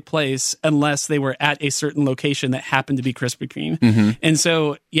not take place unless they were at a certain location that happened to be Krispy Kreme. And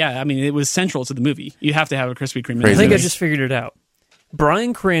so, yeah, I mean, it was central to the movie. You have to have a Krispy Kreme. I think I just figured it out.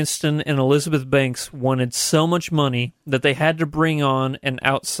 Bryan Cranston and Elizabeth Banks wanted so much money that they had to bring on an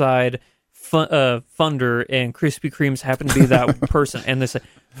outside funder, and Krispy Kreme's happened to be that person. And they said,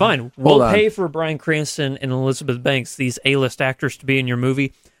 fine, we'll pay for Bryan Cranston and Elizabeth Banks, these A-list actors, to be in your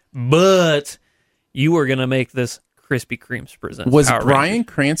movie, but you are going to make this Krispy Kreme's presents Was Power Bryan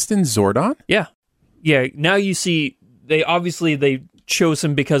Rangers. Cranston Zordon? Yeah. Now you see they chose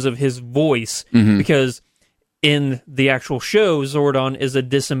him because of his voice, because in the actual show, Zordon is a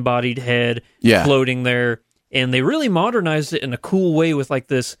disembodied head floating there, and they really modernized it in a cool way with like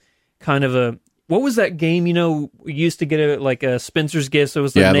this kind of a, what was that game, we used to get it like a Spencer's Gifts, so it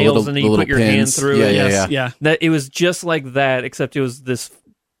was the nails and then you put your hand through it. Yeah. That it was just like that, except it was this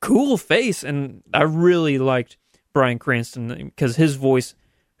cool face, and I really liked Bryan Cranston because his voice,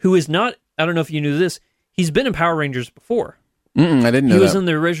 who is not, I don't know if you knew this, he's been in Power Rangers before. I didn't know He was that. in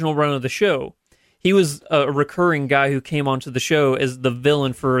the original run of the show. He was a recurring guy who came onto the show as the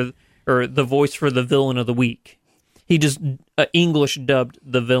villain or the voice for the villain of the week. He just English dubbed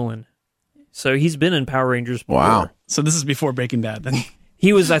the villain. So he's been in Power Rangers before. Wow. So this is before Breaking Bad, then.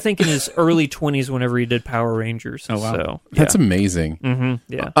 He was, I think, in his early 20s whenever he did Power Rangers. Oh, wow. So, That's amazing. Mm-hmm.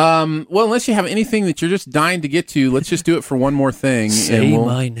 Yeah. Well, unless you have anything that you're just dying to get to, let's just do it for one more thing. Say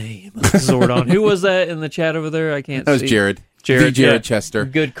my name, Zordon. Who was that in the chat over there? I can't see. That was Jared. Jared Chester.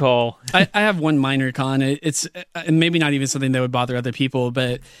 Good call. I have one minor con. It's maybe not even something that would bother other people,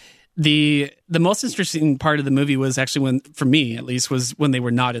 but the most interesting part of the movie was actually when, for me at least, was when they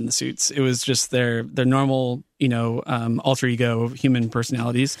were not in the suits. It was just their normal, alter ego human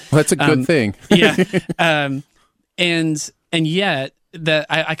personalities. Well, that's a good thing. Yeah. And yet that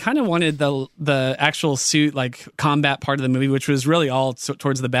I kind of wanted the actual suit, like combat part of the movie, which was really all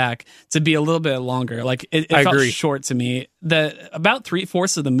towards the back, to be a little bit longer. Like it felt agree. short to me. About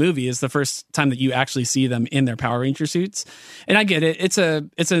 3/4 of the movie is the first time that you actually see them in their Power Ranger suits. And I get it. It's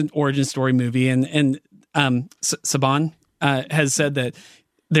an origin story movie, and Saban has said that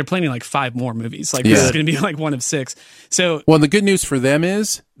they're planning like 5 more movies. Like this is going to be like one of 6. So, well, the good news for them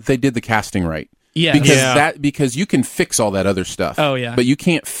is they did the casting right. Yeah, because you can fix all that other stuff. Oh, yeah. But you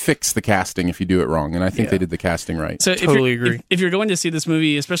can't fix the casting if you do it wrong, and I think they did the casting right. So Totally agree. If you're going to see this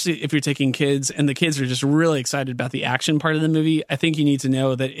movie, especially if you're taking kids and the kids are just really excited about the action part of the movie, I think you need to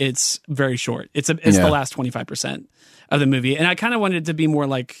know that it's very short. It's the last 25% of the movie, and I kind of wanted it to be more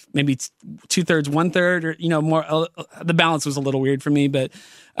like maybe 2/3, 1/3, or more. The balance was a little weird for me, but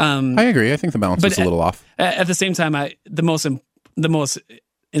I agree. I think the balance is a little off. At the same time, the most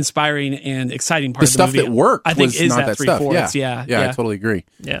inspiring and exciting part The of the stuff movie, that worked I think, was is not that stuff. 3/4. Yeah, I totally agree.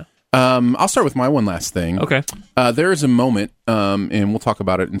 Yeah. I'll start with my one last thing. Okay. There is a moment, and we'll talk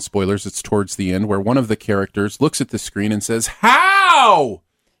about it in spoilers. It's towards the end where one of the characters looks at the screen and says, "How?"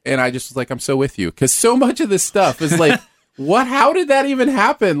 And I just was like, I'm so with you, because so much of this stuff is like, what? How did that even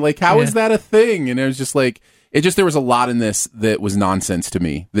happen? Like, how is that a thing? And it was just like, there was a lot in this that was nonsense to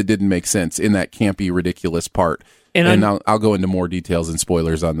me, that didn't make sense in that campy, ridiculous part. And I'll go into more details and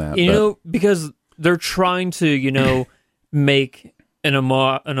spoilers on that. Because they're trying to, make an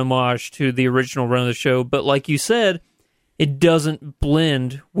homage to the original run of the show, but like you said, it doesn't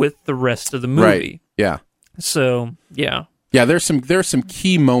blend with the rest of the movie. Right. Yeah. So, yeah. Yeah, there's some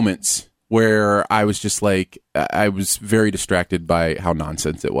key moments where I was just like, I was very distracted by how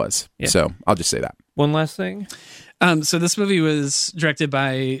nonsense it was. Yeah. So I'll just say that. One last thing. So this movie was directed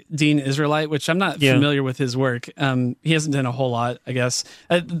by Dean Israelite, which I'm not familiar with his work. He hasn't done a whole lot, I guess.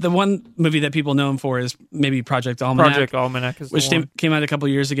 The one movie that people know him for is maybe Project Almanac. Project Almanac is which came out a couple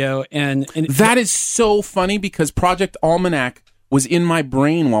years ago, and that is so funny because Project Almanac was in my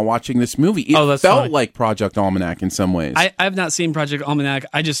brain while watching this movie. It felt funny. like Project Almanac in some ways. I have not seen Project Almanac.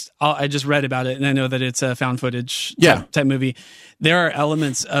 I just read about it, and I know that it's a found footage type movie. There are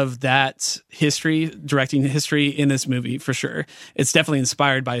elements of that directing history in this movie for sure. It's definitely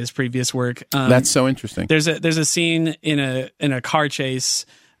inspired by his previous work. That's so interesting. There's a scene in a car chase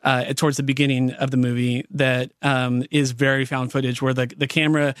towards the beginning of the movie that is very found footage, where the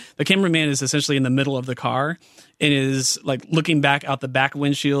cameraman is essentially in the middle of the car and is like looking back out the back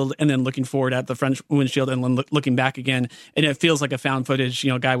windshield and then looking forward at the front windshield and then looking back again, and it feels like a found footage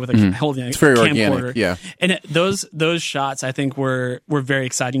guy with holding it's very camcorder. organic, yeah. And those shots I think were very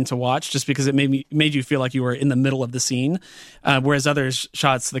exciting to watch, just because it made you feel like you were in the middle of the scene, whereas other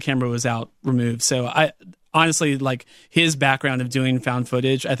shots the camera was out removed. So I honestly, like, his background of doing found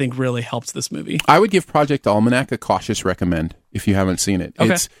footage, I think really helps this movie. I would give Project Almanac a cautious recommend if you haven't seen it.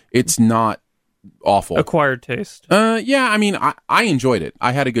 Okay. It's not awful. Acquired taste. Yeah, I mean, I enjoyed it.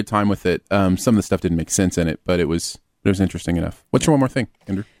 I had a good time with it. Some of the stuff didn't make sense in it, but it was interesting enough. What's your one more thing,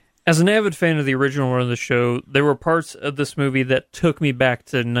 Andrew? As an avid fan of the original run of the show, there were parts of this movie that took me back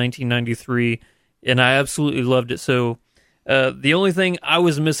to 1993, and I absolutely loved it. So the only thing I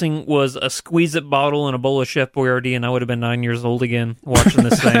was missing was a Squeeze-It bottle and a bowl of Chef Boyardee, and I would have been 9 years old again watching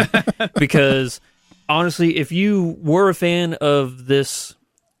this thing. Because, honestly, if you were a fan of this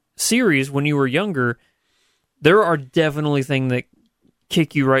series when you were younger, there are definitely things that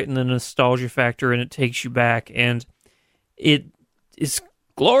kick you right in the nostalgia factor, and it takes you back, and it is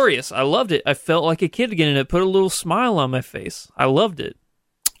glorious. I loved it. I felt like a kid again, and it put a little smile on my face. I loved it.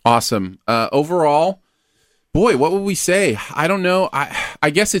 Awesome. Overall, boy, what would we say? I don't know. I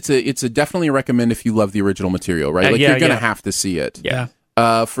guess it's a definitely a recommend if you love the original material, right? Like you're gonna have to see it. Yeah.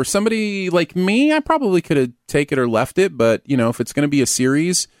 For somebody like me, I probably could have taken it or left it, but if it's going to be a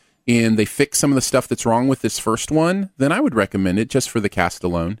series and they fix some of the stuff that's wrong with this first one, then I would recommend it just for the cast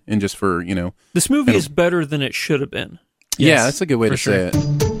alone and just for, This movie is better than it should have been. Yeah, that's a good way to say it.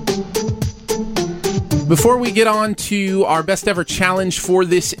 Before we get on to our best ever challenge for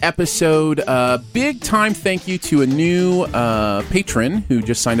this episode, big time thank you to a new patron who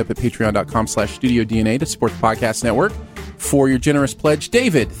just signed up at patreon.com/StudioDNA to support the podcast network for your generous pledge.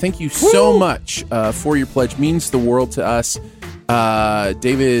 David, thank you so much for your pledge. Means the world to us.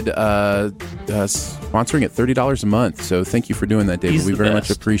 David sponsoring at $30 a month. So thank you for doing that, David. We very much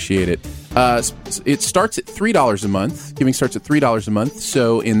appreciate it. It starts at $3 a month. Giving starts at $3 a month.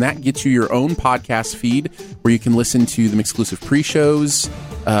 And that gets you your own podcast feed where you can listen to the exclusive pre-shows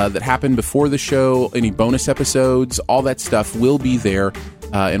that happen before the show, any bonus episodes, all that stuff will be there.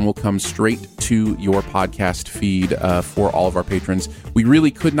 And will come straight to your podcast feed for all of our patrons. We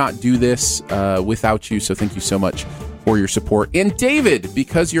really could not do this without you, so thank you so much for your support. And David,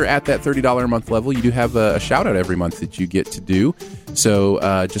 because you're at that $30 a month level, you do have a shout-out every month that you get to do. So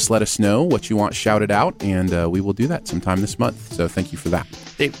just let us know what you want shouted out, and we will do that sometime this month. So thank you for that.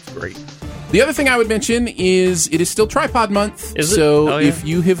 David's great. The other thing I would mention is it is still Tripod Month. Is it? So if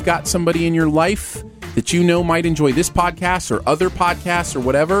you have got somebody in your life that might enjoy this podcast or other podcasts or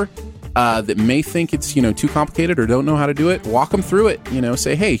whatever, that may think it's too complicated or don't know how to do it, walk them through it.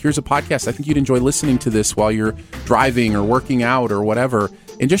 Say, hey, here's a podcast. I think you'd enjoy listening to this while you're driving or working out or whatever,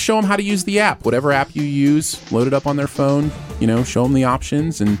 and just show them how to use the app. Whatever app you use, load it up on their phone. Show them the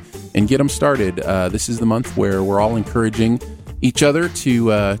options and get them started. This is the month where we're all encouraging each other to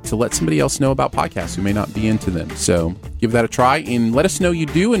let somebody else know about podcasts who may not be into them. So give that a try and let us know you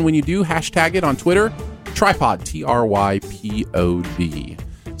do. And when you do, hashtag it on Twitter, Tripod, TRYPOD.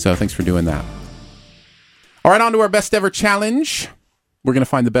 So thanks for doing that. All right, on to our best ever challenge. We're going to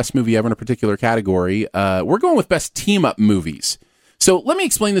find the best movie ever in a particular category. We're going with best team up movies. So let me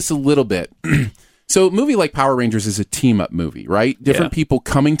explain this a little bit. So a movie like Power Rangers is a team up movie, right? Different people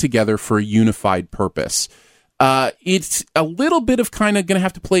coming together for a unified purpose. It's a little bit of kind of going to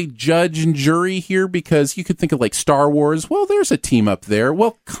have to play judge and jury here because you could think of like Star Wars. Well, there's a team up there.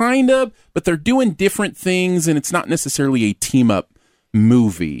 Well, kind of, but they're doing different things and it's not necessarily a team up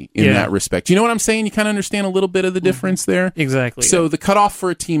movie in that respect. You know what I'm saying? You kind of understand a little bit of the difference there? Exactly. So the cutoff for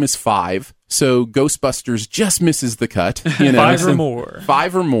a team is 5. So Ghostbusters just misses the cut. 5 or more.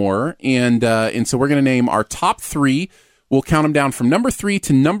 5 or more. And so we're going to name our top 3. We'll count them down from number 3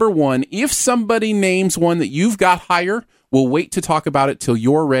 to number 1. If somebody names one that you've got higher, we'll wait to talk about it till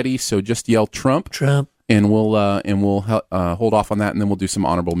you're ready. So just yell Trump. Trump. And we'll hold off on that, and then we'll do some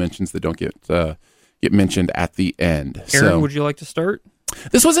honorable mentions that don't get mentioned at the end. Aaron, would you like to start?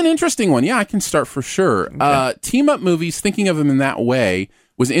 This was an interesting one. Yeah, I can start for sure. Okay. Team up movies, thinking of them in that way,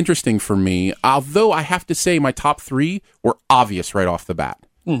 was interesting for me. Although I have to say my top 3 were obvious right off the bat.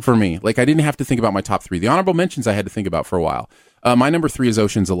 For me. Like, I didn't have to think about my top 3. The honorable mentions I had to think about for a while. My number 3 is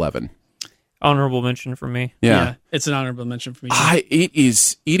Ocean's 11. Honorable mention for me. Yeah. It's an honorable mention for me. It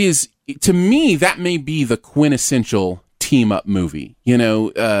is, to me, that may be the quintessential team up movie.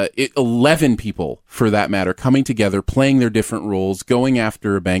 11 people, for that matter, coming together, playing their different roles, going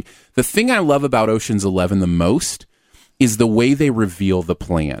after a bank. The thing I love about Ocean's 11 the most is the way they reveal the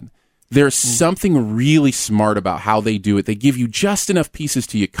plan. There's something really smart about how they do it. They give you just enough pieces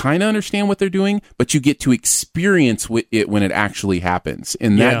to you kind of understand what they're doing, but you get to experience it when it actually happens.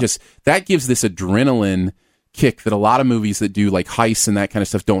 And that gives this adrenaline kick that a lot of movies that do like heists and that kind of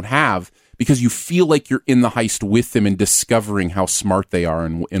stuff don't have, because you feel like you're in the heist with them and discovering how smart they are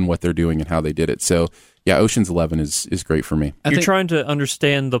and what they're doing and how they did it. So yeah, Ocean's 11 is great for me. You're trying to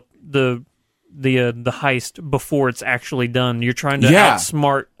understand the heist before it's actually done. You're trying to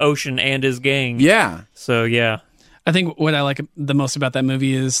outsmart Ocean and his gang. Yeah. So, yeah. I think what I like the most about that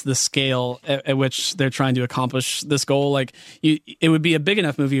movie is the scale at which they're trying to accomplish this goal. Like, it would be a big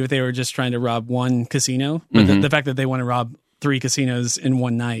enough movie if they were just trying to rob one casino. But the fact that they want to rob 3 casinos in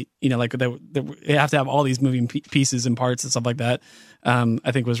one night, like they have to have all these moving pieces and parts and stuff like that,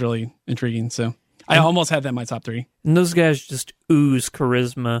 I think was really intriguing. So I almost had that in my top 3. And those guys just ooze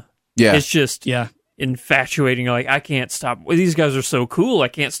charisma. Yeah. It's just, infatuating. You're like, I can't stop. These guys are so cool. I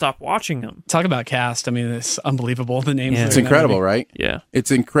can't stop watching them. Talk about cast. I mean, it's unbelievable. The names. Yeah. It's incredible, right? Yeah.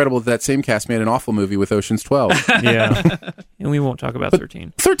 It's incredible that same cast made an awful movie with Ocean's 12. Yeah. And we won't talk about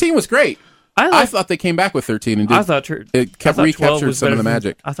 13. 13 was great. I thought they came back with 13 and did. It recaptured some of the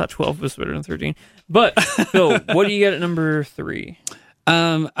magic. I thought 12 was better than 13. But Phil, what do you get at number 3?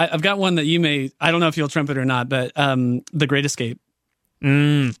 I've got one that you may. I don't know if you'll trump it or not, but The Great Escape.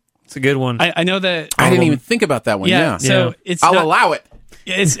 It's a good one. I know that. I didn't even think about that one. Yeah. So it's I'll allow it.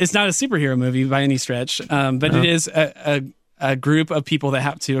 It's not a superhero movie by any stretch, but it is a group of people that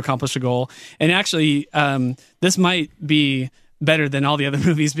have to accomplish a goal. And actually, this might be better than all the other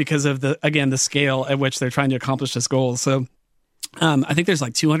movies because of the scale at which they're trying to accomplish this goal. So I think there's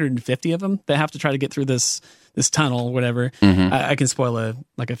like 250 of them that have to try to get through this tunnel or whatever. I can spoil a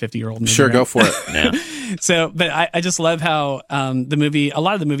 50-year-old movie. Sure, right? go for it. Yeah. So, but I just love how a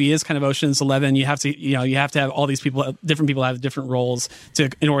lot of the movie is kind of Ocean's 11. You have to have all these people, different people have different roles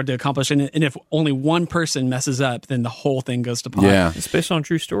in order to accomplish. And if only one person messes up, then the whole thing goes to pot. Yeah. It's based on a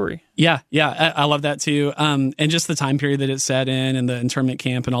true story. Yeah. I love that too. And just the time period that it's set in and the internment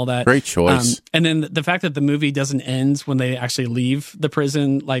camp and all that. Great choice. And then the fact that the movie doesn't end when they actually leave the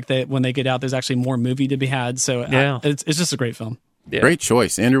prison, like when they get out, there's actually more movie to be had. So it's just a great film. Yeah. Great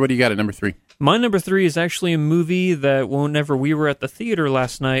choice. Andrew, what do you got at number 3? My number 3 is actually a movie that whenever we were at the theater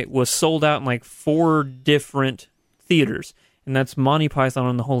last night was sold out in like 4 different theaters. And that's Monty Python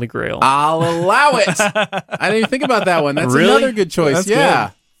and the Holy Grail. I'll allow it. I didn't even think about that one. That's Really? another good choice. That's yeah.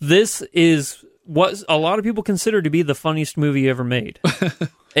 good. This is what a lot of people consider to be the funniest movie ever made.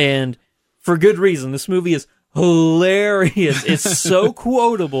 And for good reason. This movie is hilarious. It's so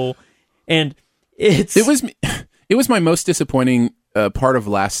quotable. And it was my most disappointing part of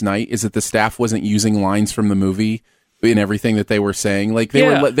last night is that the staff wasn't using lines from the movie in everything that they were saying. Like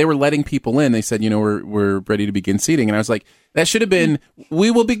they were letting people in. They said, we're ready to begin seating, and I was like, that should have been,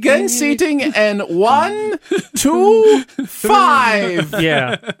 we will begin seating, and 1, 2, 5.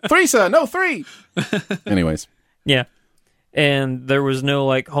 Yeah. 3, sir. No, 3. Anyways. Yeah. And there was no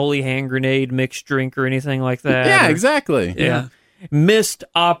like holy hand grenade mixed drink or anything like that. Yeah, exactly. Yeah. Missed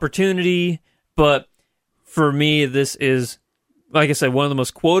opportunity, but for me, this is, like I said, one of the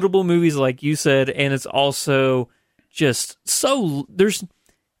most quotable movies, like you said, and it's also just so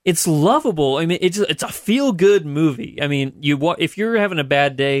it's lovable. I mean, it's a feel good movie. I mean, if you're having a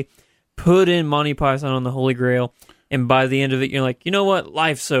bad day, put in Monty Python on the Holy Grail, and by the end of it, you're like, you know what,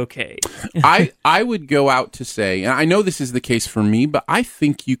 life's okay. I would go out to say, and I know this is the case for me, but I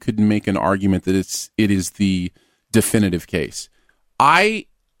think you could make an argument that it is the definitive case. I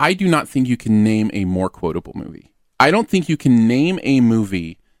do not think you can name a more quotable movie. I don't think you can name a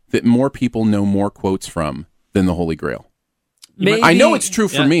movie that more people know more quotes from than The Holy Grail. Maybe, I know it's true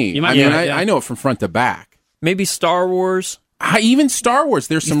for me. I know it from front to back. Maybe Star Wars. Even Star Wars,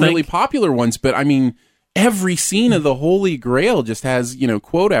 there's some really popular ones, but I mean, every scene of The Holy Grail just has,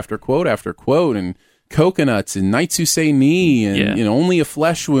 quote after quote after quote, and coconuts and Knights Who Say Knee and only a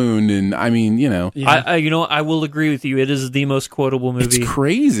flesh wound, and I mean, I will agree with you. It is the most quotable movie. It's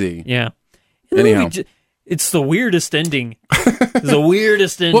crazy. Yeah. Anyhow. It's the weirdest ending. The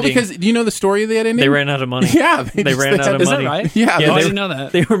weirdest ending. Well, because do you know the story of that ending? They ran out of money. Yeah, they ran out of money. Is that right? Yeah, I didn't know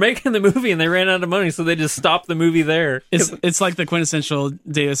that. They were making the movie and they ran out of money, so they just stopped the movie there. It's like the quintessential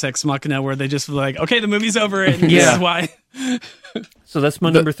Deus Ex Machina, where they just were like, okay, the movie's over, and this is why. So that's my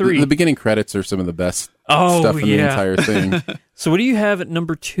number 3. The beginning credits are some of the best stuff in the entire thing. So what do you have at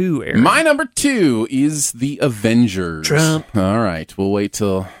number 2, Aaron? My number 2 is The Avengers. Trump. All right, we'll wait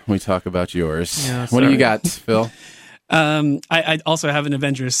till we talk about yours. Yeah, what do you got, Phil? I also have an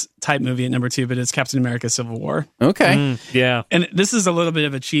Avengers type movie at number 2, but it's Captain America: Civil War. Okay. Yeah. And this is a little bit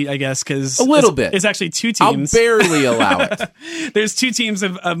of a cheat, I guess, because it's actually 2 teams. I'll barely allow it. There's 2 teams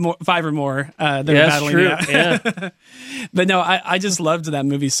of 5 or more that are battling. True. Yeah. But no, I just loved that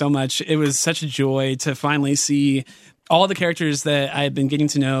movie so much. It was such a joy to finally see all the characters that I had been getting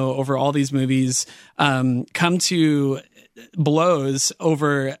to know over all these movies come to blows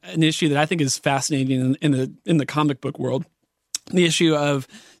over an issue that I think is fascinating in the comic book world. The issue of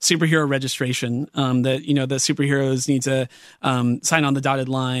superhero registration, that the superheroes need to sign on the dotted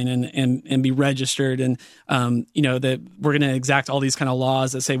line and be registered, and that we're going to exact all these kind of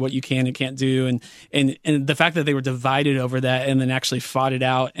laws that say what you can and can't do, and the fact that they were divided over that and then actually fought it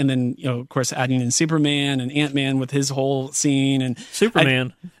out, and then of course adding in Superman and Ant-Man with his whole scene, and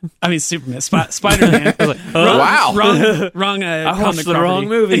Superman. Superman, Spider-Man. Wow, I wrong. watched comic the property. wrong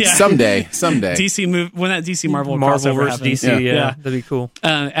movie. Yeah. Someday. DC move when that DC Marvel versus crossover DC. happens. Yeah, that'd be cool.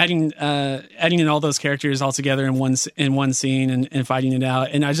 adding in all those characters all together in one scene and fighting it out.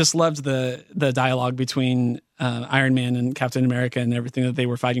 And I just loved the dialogue between Iron Man and Captain America and everything that they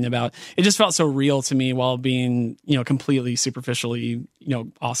were fighting about. It just felt so real to me while being, completely superficially,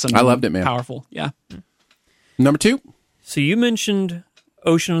 awesome. I loved it, man. Powerful. Yeah. Number 2. So you mentioned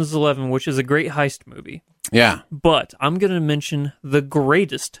Ocean's 11, which is a great heist movie. Yeah. But I'm going to mention the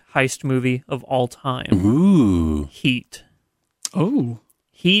greatest heist movie of all time. Ooh. Heat. Oh.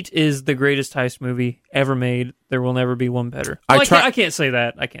 Heat is the greatest heist movie ever made. There will never be one better. I can't say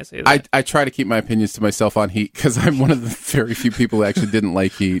that. I can't say that. I try to keep my opinions to myself on Heat because I'm one of the very few people who actually didn't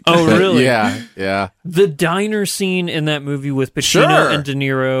like Heat. Oh, really? Yeah. The diner scene in that movie with Pacino and De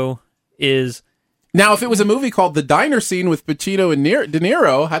Niro is... Now, if it was a movie called The Diner Scene with Pacino and De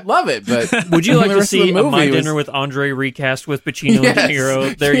Niro, I'd love it. But would you like to see a My was... Dinner with Andre recast with Pacino and De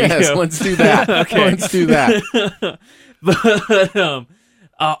Niro? There you go. Let's do that. Okay. Let's do that. But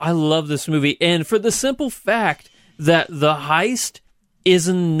I love this movie, and for the simple fact that the heist is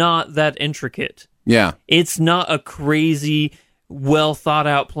not that intricate. Yeah, it's not a crazy, well thought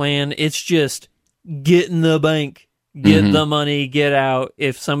out plan. It's just get in the bank, get the money, get out.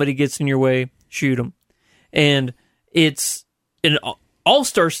 If somebody gets in your way, shoot them. And it's an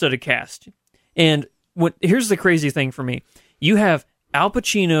all-star studded cast. And here's the crazy thing for me. You have Al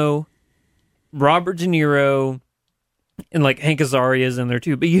Pacino, Robert De Niro, and like Hank Azaria is in there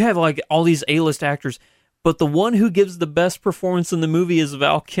too. But you have like all these A-list actors. But the one who gives the best performance in the movie is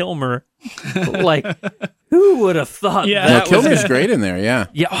Val Kilmer. Like, who would have thought that? Kilmer's great in there, yeah.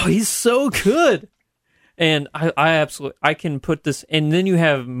 Yeah, he's so good. And I can put this... And then you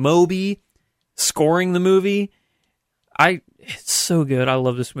have Moby scoring the movie. It's so good. I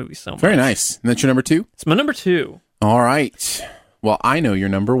love this movie so much. Very nice. And that's your number 2? It's my number 2. All right. Well, I know your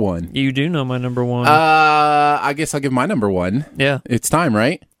number 1. You do know my number 1. I guess I'll give my number 1. Yeah. It's time,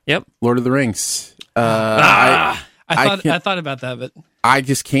 right? Yep. Lord of the Rings. I thought about that, but I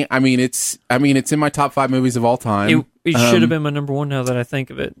just can't. I mean, it's in my top 5 movies of all time. It should have been my number 1 now that I think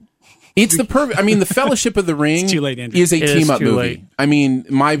of it. It's the perfect. I mean, the Fellowship of the Ring too late, is a team-up movie. Late. I mean,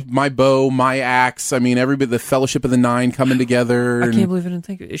 my bow, my axe. I mean, everybody. The Fellowship of the Nine coming together. I can't believe I didn't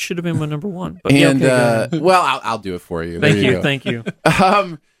think of it. It should have been my number 1. But well, I'll do it for you. Thank you.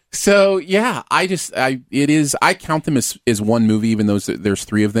 So yeah, I count them as one movie, even though there's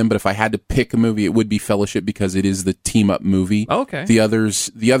 3 of them. But if I had to pick a movie, it would be Fellowship because it is the team-up movie. Okay. The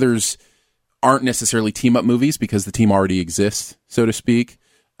others aren't necessarily team-up movies because the team already exists, so to speak.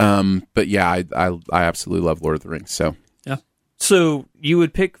 But yeah, I absolutely love Lord of the Rings. So yeah. So you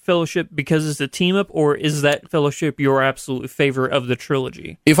would pick Fellowship because it's a team up, or is that Fellowship your absolute favorite of the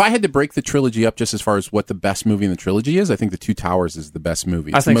trilogy? If I had to break the trilogy up just as far as what the best movie in the trilogy is, I think The Two Towers is the best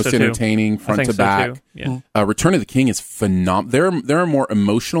movie. It's the most entertaining, front to back. Yeah. Return of the King is phenomenal. There are more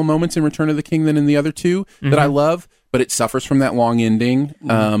emotional moments in Return of the King than in the other 2 that I love, but it suffers from that long ending.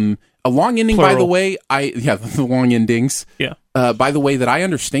 A long ending, Plural. by the way, the long endings. Yeah. By the way, that I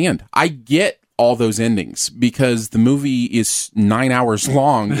understand. I get all those endings because the movie is 9 hours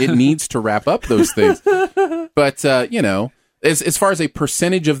long. It needs to wrap up those things. But, as far as a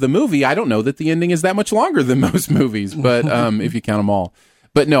percentage of the movie, I don't know that the ending is that much longer than most movies, but if you count them all.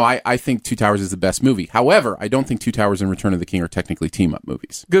 But no, I think Two Towers is the best movie. However, I don't think Two Towers and Return of the King are technically team-up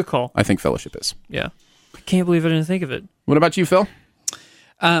movies. Good call. I think Fellowship is. Yeah. I can't believe I didn't think of it. What about you, Phil?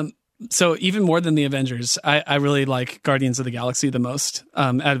 So even more than the Avengers, I really like Guardians of the Galaxy the most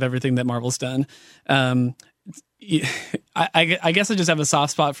out of everything that Marvel's done. I guess I just have a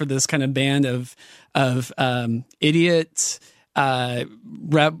soft spot for this kind of band of idiot,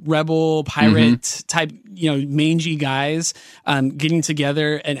 rebel, pirate type, mangy guys getting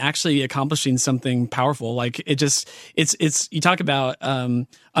together and actually accomplishing something powerful. Like it's you talk about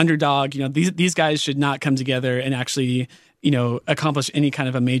underdog. These guys should not come together and actually accomplish any kind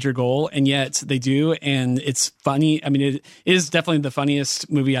of a major goal, and yet they do, and it's funny. I mean, it is definitely the funniest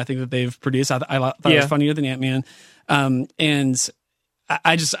movie I think that they've produced. I thought it was funnier than Ant-Man, and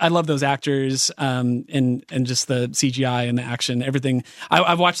I love those actors, and just the CGI and the action, everything.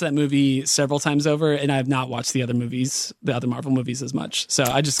 I've watched that movie several times over, and I have not watched the other Marvel movies as much. So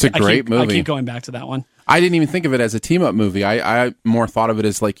it's a great movie. I keep going back to that one. I didn't even think of it as a team-up movie. I more thought of it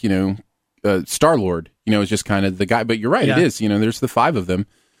as like Star-Lord, is just kind of the guy. But you're right, it is. There's the 5 of them,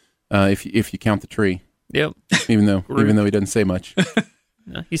 if you count the tree. Yep. Even though he doesn't say much.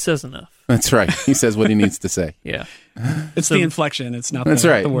 No, he says enough. That's right. He says what he needs to say. Yeah. It's the inflection. It's not That's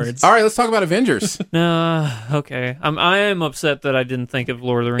the words. All right, let's talk about Avengers. Okay. I am upset that I didn't think of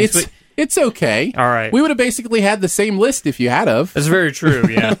Lord of the Rings. It's okay. All right. We would have basically had the same list if you had of. That's very true,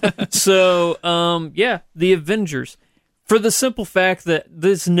 yeah. So, the Avengers. for the simple fact that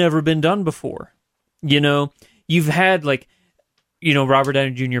this never been done before. You know, you've had like, you know, Robert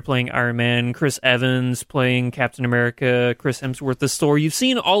Downey Jr. playing Iron Man, Chris Evans playing Captain America, Chris Hemsworth, the Thor. You've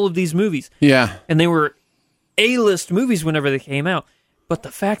seen all of these movies. Yeah. And they were A-list movies whenever they came out. But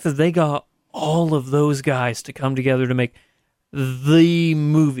the fact that they got all of those guys to come together to make the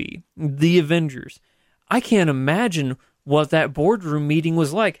movie, The Avengers, I can't imagine what that boardroom meeting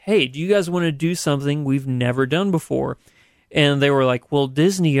was like. Hey, do you guys want to do something we've never done before? And they were like, well,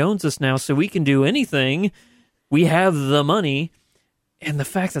 Disney owns us now, so we can do anything. We have the money. And the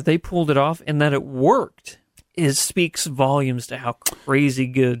fact that they pulled it off and that it worked speaks volumes to how crazy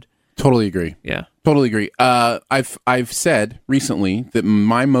good. Totally agree. Yeah. Totally agree. I've said recently that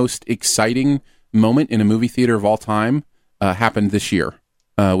my most exciting moment in a movie theater of all time happened this year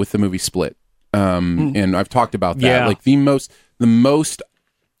with the movie Split. And I've talked about that. Yeah. Like the most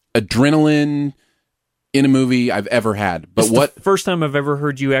adrenaline in a movie I've ever had. But It's the first time I've ever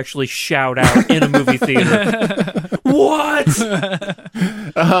heard you actually shout out in a movie theater. What?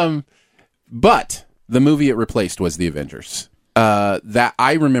 But the movie it replaced was The Avengers. That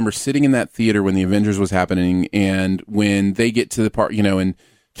I remember sitting in that theater when The Avengers was happening, and when they get to the part, you know, and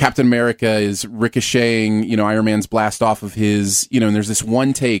Captain America is ricocheting, you know, Iron Man's blast off of his, you know, and there's this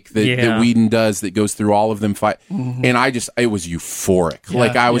one take that Whedon does that goes through all of them fight. Mm-hmm. And it was euphoric.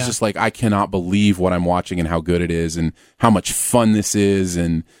 Like, I was just like, I cannot believe what I'm watching and how good it is and how much fun this is.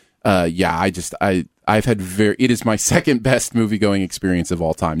 And, I've had it is my second best movie going experience of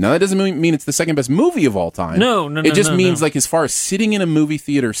all time. Now, that doesn't mean it's the second best movie of all time. No. It just means like, as far as sitting in a movie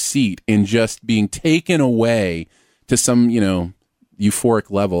theater seat and just being taken away to some, you know, euphoric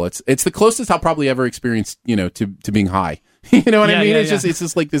level. It's the closest I'll probably ever experience, you know, to being high. You know what I mean? It's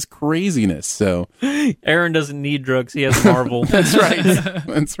just like this craziness. So Aaron doesn't need drugs. He has Marvel. That's right.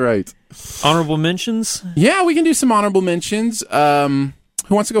 That's right. Honorable mentions? Yeah, we can do some honorable mentions.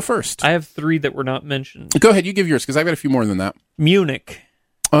 Who wants to go first? I have 3 that were not mentioned. Go ahead, you give yours, because I've got a few more than that. Munich.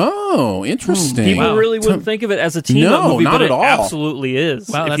 Oh, interesting. People really wouldn't think of it as a team-up movie, not but at all. It absolutely is.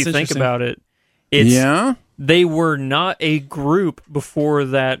 Wow, if that's you think interesting. about it. They were not a group before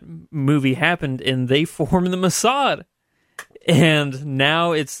that movie happened, and they formed the Mossad. And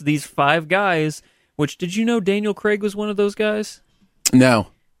now it's these 5 guys, which, did you know Daniel Craig was one of those guys? No.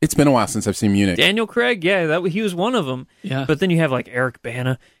 It's been a while since I've seen Munich. Daniel Craig, yeah, he was one of them. Yeah. But then you have like Eric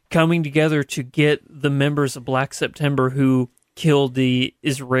Bana coming together to get the members of Black September who killed the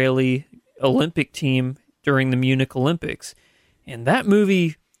Israeli Olympic team during the Munich Olympics. And that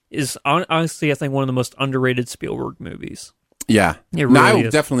movie is honestly, I think, one of the most underrated Spielberg movies. Yeah. It really I will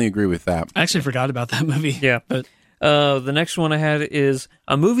is. definitely agree with that. I actually forgot about that movie. Yeah. But the next one I had is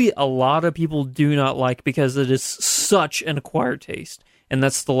a movie a lot of people do not like because it is such an acquired taste. And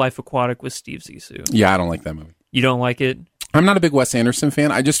that's The Life Aquatic with Steve Zissou. Yeah, I don't like that movie. You don't like it? I'm not a big Wes Anderson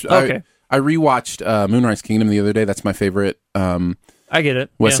fan. I rewatched Moonrise Kingdom the other day. That's my favorite. I get it.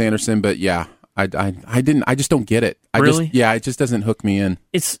 Wes Anderson, but yeah, I just don't get it. It just doesn't hook me in.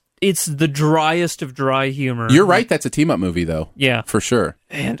 It's the driest of dry humor. You're right. That's a team-up movie, though. Yeah, for sure.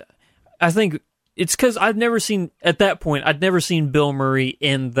 And I think it's because I'd never seen Bill Murray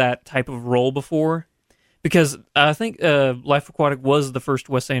in that type of role before. Because I think Life Aquatic was the first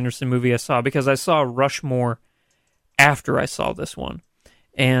Wes Anderson movie I saw, because I saw Rushmore after I saw this one.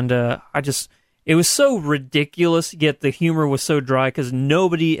 And it was so ridiculous, yet the humor was so dry, because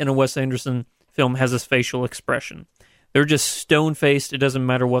nobody in a Wes Anderson film has this facial expression. They're just stone-faced. It doesn't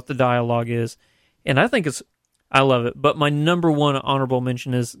matter what the dialogue is. And I love it. But my number one honorable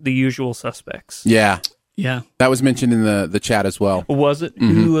mention is The Usual Suspects. Yeah. Yeah, that was mentioned in the chat as well. Was it?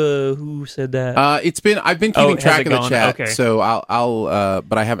 Mm-hmm. Who said that? I've been keeping track of the chat, okay. so I'll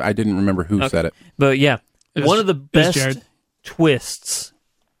but I didn't remember who said it. But yeah, one of the best twists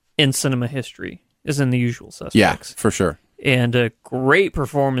in cinema history is in The Usual Suspects. Yeah, for sure. And a great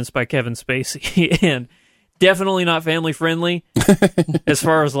performance by Kevin Spacey, and definitely not family friendly as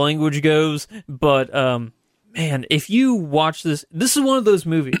far as language goes. But man, if you watch this is one of those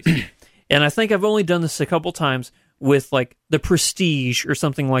movies. And I think I've only done this a couple times with like The Prestige or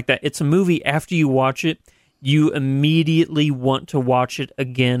something like that. It's a movie, after you watch it, you immediately want to watch it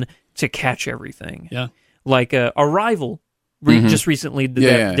again to catch everything. Yeah. Like Arrival just recently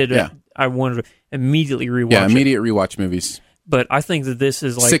I wanted to immediately rewatch it. Yeah, immediate rewatch movies. But I think that this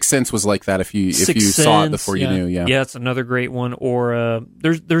is like... Sixth Sense was like that if you saw it before you knew. Yeah, it's another great one. Or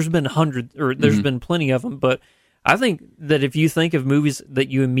there's been hundreds, or there's been plenty of them, but I think that if you think of movies that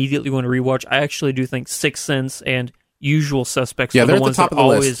you immediately want to rewatch, I actually do think Sixth Sense and Usual Suspects are the ones that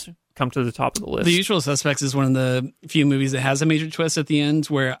always come to the top of the list. The Usual Suspects is one of the few movies that has a major twist at the end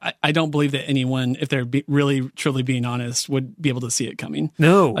where I don't believe that anyone, if they're really, truly being honest, would be able to see it coming.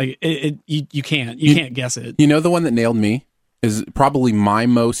 No. Like, you can't guess it. You know, the one that nailed me is probably my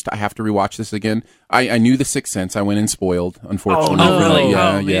most. I have to rewatch this again. I knew The Sixth Sense. I went in spoiled, unfortunately. Oh, no. Really?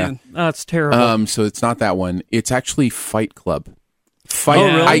 Yeah, Oh, yeah. man. That's terrible. So it's not that one. It's actually Fight Club.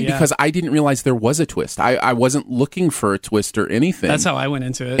 Really? Because I didn't realize there was a twist. I wasn't looking for a twist or anything. That's how I went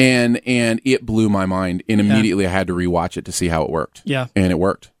into it. And it blew my mind. And immediately I had to rewatch it to see how it worked. Yeah. And it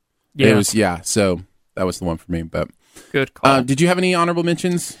worked. Yeah. It was, so that was the one for me. But Good call. did you have any honorable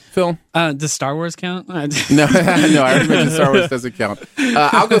mentions, Phil? Does Star Wars count? No, no, I already mentioned Star Wars doesn't count.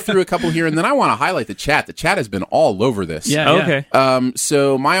 I'll go through a couple here, and then I want to highlight the chat. The chat has been all over this. Yeah. Okay.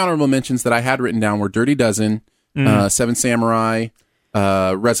 So my honorable mentions that I had written down were Dirty Dozen, Seven Samurai,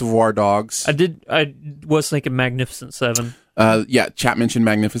 Reservoir Dogs. I was thinking Magnificent Seven. Chat mentioned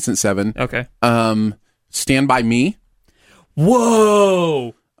Magnificent Seven. Okay. Stand By Me.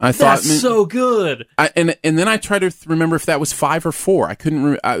 Whoa! I thought That's so good. and then I tried to remember if that was 5 or 4. I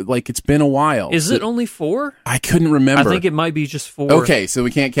couldn't it's been a while. Is it only 4? I couldn't remember. I think it might be just 4. Okay, so we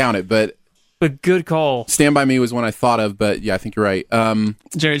can't count it, but good call. Stand By Me was one I thought of, but yeah, I think you're right.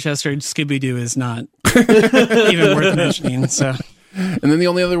 Jerry Chester, Scooby-Doo is not even worth mentioning. So, and then the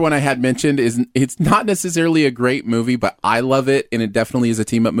only other one I had mentioned is it's not necessarily a great movie, but I love it, and it definitely is a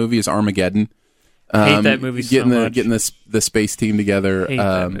team-up movie, is Armageddon. Hate that movie so much. Getting the space team together. Hate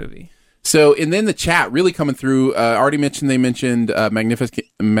that movie. So, and then the chat really coming through. Already mentioned, they mentioned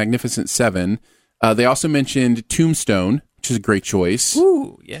Magnificent Seven. They also mentioned Tombstone, which is a great choice.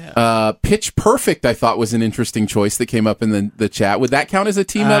 Ooh, yeah. Pitch Perfect, I thought, was an interesting choice that came up in the chat. Would that count as a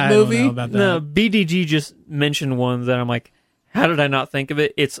team-up movie? Don't know about that. No, BDG just mentioned one that I'm like, how did I not think of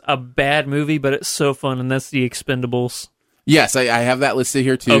it? It's a bad movie, but it's so fun, and that's The Expendables. Yes, I have that listed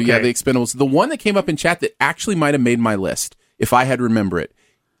here too. Okay. Yeah, The Expendables. The one that came up in chat that actually might have made my list, if I had remember it.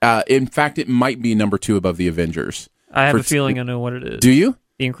 In fact, it might be number 2 above The Avengers. I have a feeling I know what it is. Do you?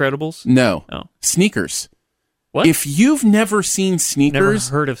 The Incredibles? No. Oh. Sneakers. What? If you've never seen Sneakers,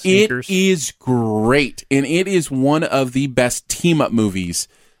 Never heard of Sneakers. It is great, and it is one of the best team-up movies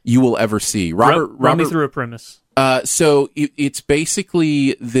you will ever see. Run me through a premise. So it's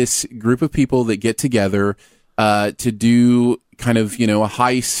basically this group of people that get together to do kind of, a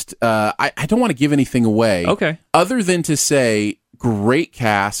heist. I don't want to give anything away. Okay. Other than to say, great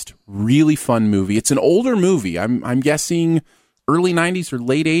cast, really fun movie. It's an older movie. I'm guessing early 90s or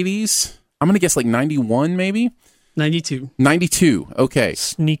late 80s. I'm going to guess like 91 maybe. 92. 92. Okay.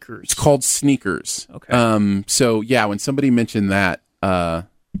 Sneakers. It's called Sneakers. Okay. So yeah, when somebody mentioned that,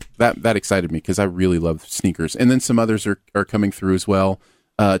 that excited me because I really love Sneakers. And then some others are coming through as well.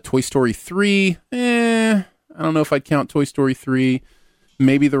 Toy Story 3. I don't know if I'd count Toy Story 3.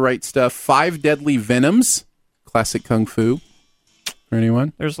 Maybe The Right Stuff. 5 Deadly Venoms. Classic Kung Fu. For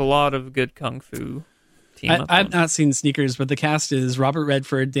anyone? There's a lot of good Kung Fu I've not seen Sneakers, but the cast is Robert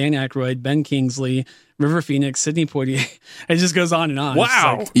Redford, Dan Aykroyd, Ben Kingsley, River Phoenix, Sidney Poitier. It just goes on and on.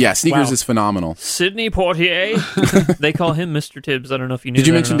 Wow. Yeah, Sneakers is phenomenal. Sidney Poitier. They call him Mr. Tibbs. I don't know if you knew Did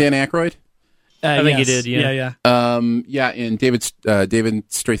you that mention Dan Aykroyd? I think you did, yeah. Yeah. And David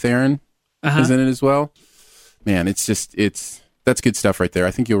Strathairn is in it as well. Man, that's good stuff right there.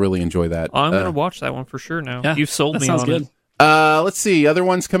 I think you'll really enjoy that. I'm going to watch that one for sure now. Yeah, You've sold me sounds on good. it. Let's see. Other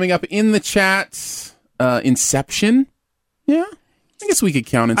ones coming up in the chat. Inception. Yeah. I guess we could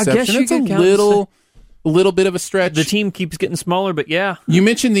count Inception. guess you it's could a count little bit of a stretch. The team keeps getting smaller, but yeah. You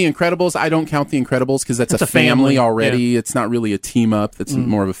mentioned The Incredibles. I don't count The Incredibles because that's a family already. Yeah. It's not really a team up. That's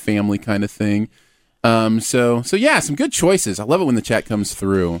more of a family kind of thing. So yeah, some good choices. I love it when the chat comes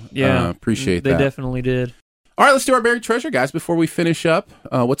through. Yeah. Appreciate that. that. They definitely did. All right, let's do our buried treasure, guys, before we finish up.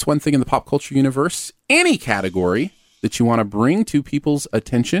 What's one thing in the pop culture universe, any category, that you want to bring to people's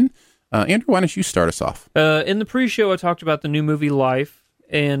attention? Andrew, why don't you start us off? In the pre-show, I talked about the new movie Life,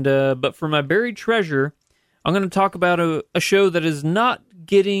 and but for my buried treasure, I'm going to talk about a show that is not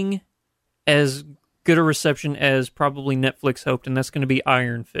getting as good a reception as probably Netflix hoped, and that's going to be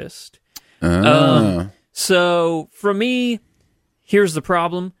Iron Fist. So for me, here's the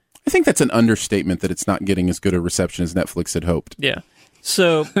problem. I think that's an understatement that it's not getting as good a reception as Netflix had hoped. Yeah.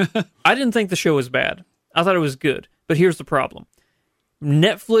 So I didn't think the show was bad. I thought it was good, but here's the problem.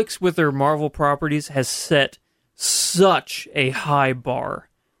 Netflix with their Marvel properties has set such a high bar.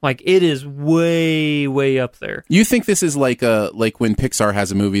 Like, it is way, way up there. You think this is like when Pixar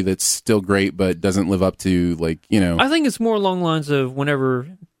has a movie that's still great but doesn't live up to, I think it's more along the lines of whenever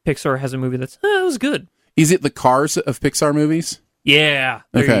Pixar has a movie that's, it was good. Is it the Cars of Pixar movies? Yeah,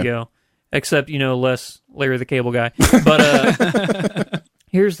 there you go. Except, less Larry the Cable Guy. But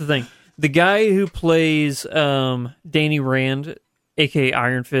Here's the thing. The guy who plays Danny Rand, a.k.a.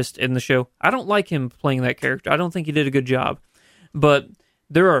 Iron Fist, in the show, I don't like him playing that character. I don't think he did a good job. But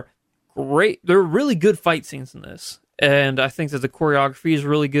there are really good fight scenes in this. And I think that the choreography is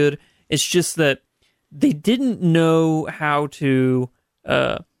really good. It's just that they didn't know how to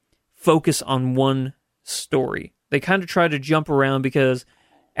focus on one story. They kind of tried to jump around because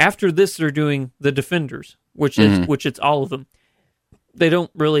after this, they're doing The Defenders, which it's all of them. They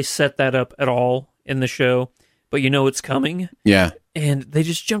don't really set that up at all in the show, but you know it's coming. Yeah. And they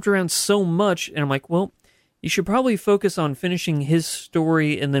just jumped around so much, and I'm like, well, you should probably focus on finishing his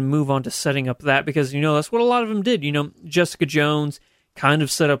story and then move on to setting up that, because, you know, that's what a lot of them did. You know, Jessica Jones kind of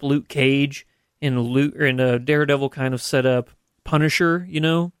set up Luke Cage, and Daredevil kind of set up Punisher, you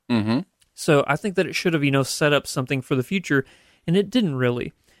know? Mm-hmm. So I think that it should have, you know, set up something for the future, and it didn't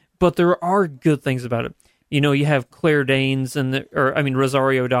really. But there are good things about it. You know, you have Claire Danes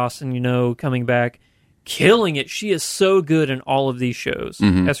Rosario Dawson, you know, coming back, killing it. She is so good in all of these shows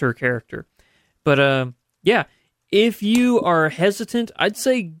as her character. But, yeah, if you are hesitant, I'd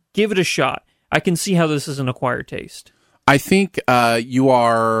say give it a shot. I can see how this is an acquired taste. I think you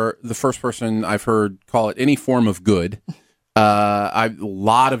are the first person I've heard call it any form of good. A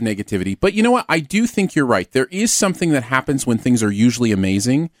lot of negativity. But you know what? I do think you're right. There is something that happens when things are usually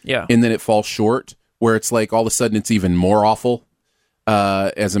amazing, and then it falls short, where it's like all of a sudden it's even more awful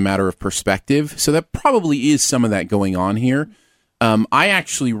as a matter of perspective. So that probably is some of that going on here. I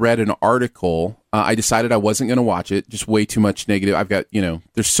actually read an article. I decided I wasn't going to watch it. Just way too much negative. I've got, you know,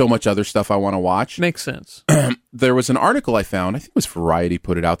 there's so much other stuff I want to watch. Makes sense. There was an article I found, I think it was Variety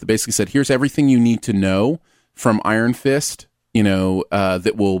put it out, that basically said, here's everything you need to know from Iron Fist, you know,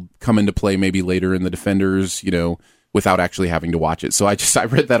 that will come into play maybe later in The Defenders, you know, without actually having to watch it. So I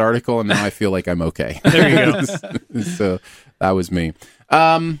read that article, and now I feel like I'm okay. There you go. So that was me.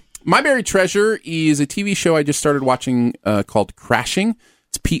 My Buried Treasure is a TV show I just started watching called Crashing.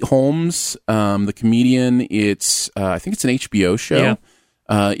 It's Pete Holmes, the comedian. It's I think it's an HBO show.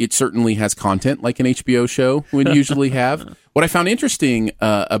 Yeah. It certainly has content like an HBO show would usually have. What I found interesting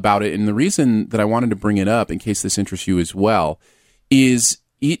about it, and the reason that I wanted to bring it up in case this interests you as well, is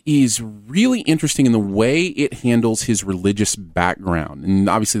it is really interesting in the way it handles his religious background. And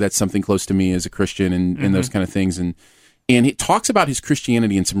obviously that's something close to me as a Christian and those kind of things. And it talks about his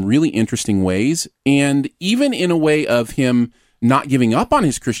Christianity in some really interesting ways, and even in a way of him not giving up on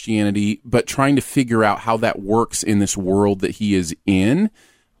his Christianity, but trying to figure out how that works in this world that he is in.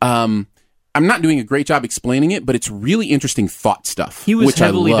 I'm not doing a great job explaining it, but it's really interesting thought stuff. He was which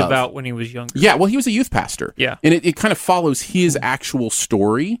heavily I love. devout when he was younger. Yeah, well, he was a youth pastor. Yeah. And it kind of follows his actual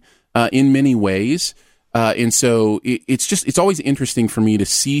story in many ways. And so it's always interesting for me to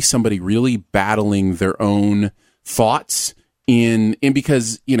see somebody really battling their own thoughts and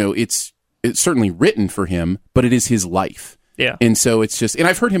because, you know, it's certainly written for him, but it is his life. Yeah. And so it's just, and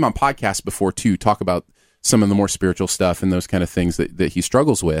I've heard him on podcasts before too, talk about some of the more spiritual stuff and those kind of things that he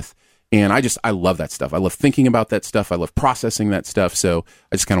struggles with. And I love that stuff. I love thinking about that stuff. I love processing that stuff. So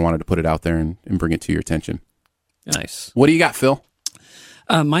I just kind of wanted to put it out there and bring it to your attention. Nice. What do you got, Phil?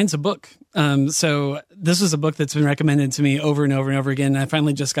 Mine's a book. So this was a book that's been recommended to me over and over and over again. And I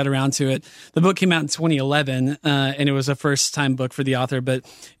finally just got around to it. The book came out in 2011, and it was a first-time book for the author. But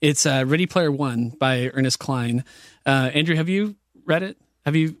it's Ready Player One by Ernest Cline. Andrew, have you read it?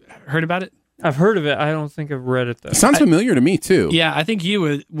 Have you heard about it? I've heard of it. I don't think I've read it, though. It sounds familiar to me, too. Yeah, I think you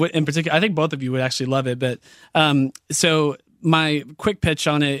would in particular. I think both of you would actually love it. But so my quick pitch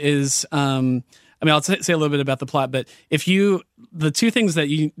on it is, I'll say a little bit about the plot. But if you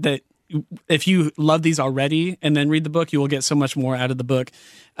love these already and then read the book, you will get so much more out of the book.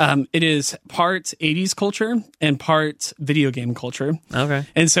 It is part 80s culture and part video game culture. Okay.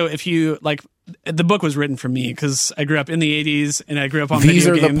 And so if you like, the book was written for me because I grew up in the 80s and I grew up on These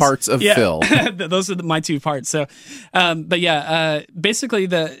video games. These are the parts of Phil. Those are my two parts. So, basically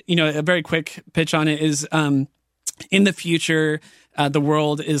a very quick pitch on it is, in the future, the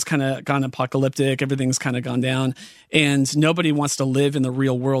world is kind of gone apocalyptic. Everything's kind of gone down, and nobody wants to live in the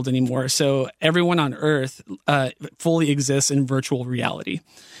real world anymore. So everyone on Earth fully exists in virtual reality,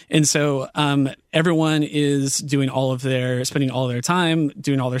 and so everyone is spending all of their time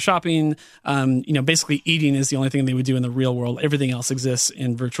doing all their shopping. Basically, eating is the only thing they would do in the real world. Everything else exists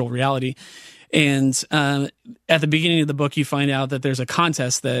in virtual reality. And at the beginning of the book, you find out that there's a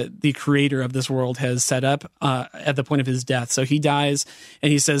contest that the creator of this world has set up at the point of his death. So he dies,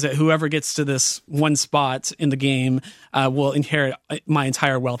 and he says that whoever gets to this one spot in the game will inherit my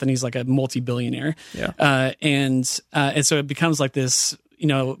entire wealth. And he's like a multi-billionaire. Yeah. And so it becomes like this,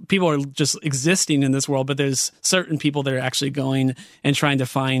 people are just existing in this world, but there's certain people that are actually going and trying to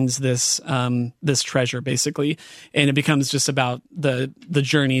find this treasure, basically. And it becomes just about the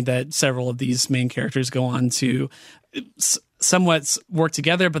journey that several of these main characters go on to somewhat work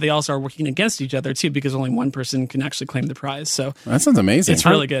together, but they also are working against each other too, because only one person can actually claim the prize. So that sounds amazing. It's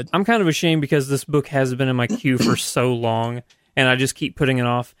really good. I'm kind of ashamed because this book has been in my queue for so long, and I just keep putting it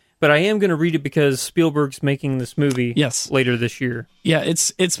off. But I am going to read it because Spielberg's making this movie later this year. Yeah,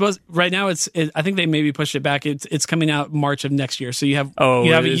 it's supposed right now. I think they maybe pushed it back. It's coming out March of next year, so you have a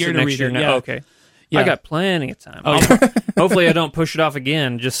year to read it. Yeah. Okay. Yeah. I got plenty of time. Hopefully I don't push it off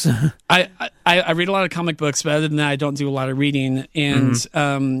again. Just I read a lot of comic books, but other than that, I don't do a lot of reading. And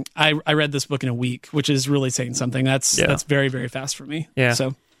I read this book in a week, which is really saying something. That's very, very fast for me. Yeah.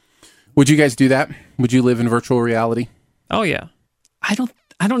 So, would you guys do that? Would you live in virtual reality? Oh yeah. I don't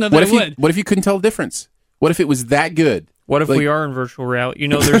know that I would. What if you couldn't tell the difference? What if it was that good? What if we are in virtual reality?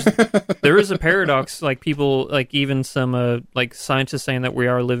 There is a paradox, like people, like even some like scientists saying that we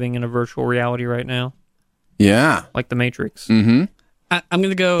are living in a virtual reality right now. Yeah. Like the Matrix. Mm-hmm. I'm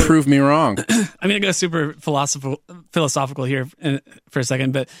going to go... Prove me wrong. I'm going to go super philosophical here for a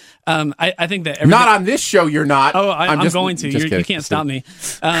second, but I think that... Not on this show, you're not. Oh, I'm going to. You can't stop me.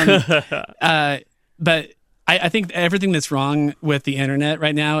 But I think everything that's wrong with the internet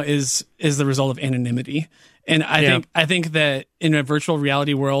right now is the result of anonymity. And I think that in a virtual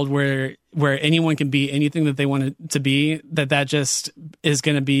reality world where anyone can be anything that they want to be, that just is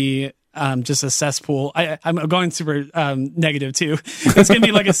going to be just a cesspool. I'm going super negative too. It's going to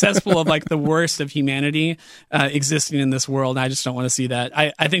be like a cesspool of like the worst of humanity existing in this world. And I just don't want to see that.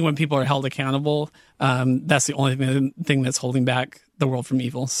 I think when people are held accountable, that's the only thing that's holding back the world from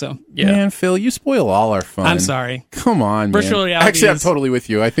evil. So yeah, man, Phil, you spoil all our fun. I'm sorry. Come on, virtual man. reality. Actually, I'm totally with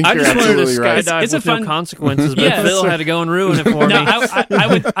you. I think you're absolutely right. It's a fun consequences, but Phil had to go and ruin it for me.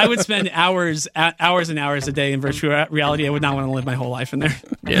 I would spend hours and hours a day in virtual reality. I would not want to live my whole life in there.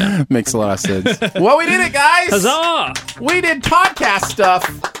 Yeah, makes a lot of sense. Well, we did it, guys. Huzzah! We did podcast stuff.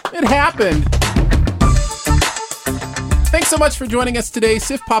 It happened. Thanks so much for joining us today.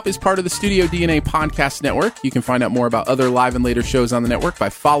 Sif Pop is part of the Studio DNA podcast network. You can find out more about other live and later shows on the network by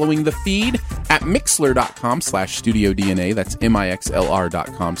following the feed at mixlr.com/Studio DNA. That's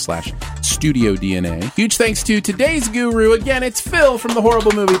mixlr.com/Studio DNA. Huge thanks to today's guru. Again, it's Phil from the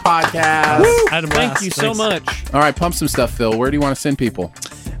Horrible Movie Podcast. Thank you so much. All right, pump some stuff, Phil. Where do you want to send people?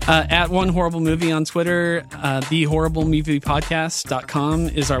 At One Horrible Movie on Twitter. thehorriblemoviepodcast.com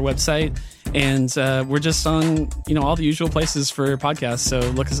is our website. And we're just on, all the usual places for podcasts. So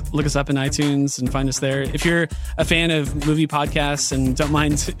look us up in iTunes and find us there. If you're a fan of movie podcasts and don't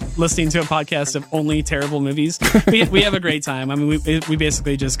mind listening to a podcast of only terrible movies, we have a great time. I mean, we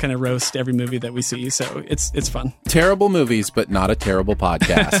basically just kind of roast every movie that we see. So it's fun. Terrible movies, but not a terrible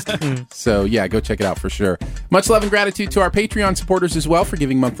podcast. So yeah, go check it out for sure. Much love and gratitude to our Patreon supporters as well for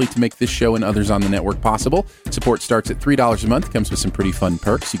giving monthly to make this show and others on the network possible. Support starts at $3 a month. Comes with some pretty fun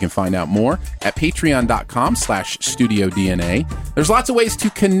perks. You can find out more at patreon.com/Studio DNA. There's lots of ways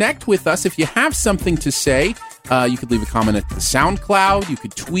to connect with us. If you have something to say, you could leave a comment at the SoundCloud. You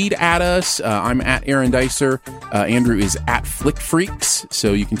could tweet at us. I'm at Aaron Dicer. Andrew is at FlickFreaks.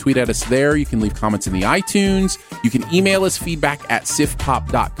 So you can tweet at us there. You can leave comments in the iTunes. You can email us feedback at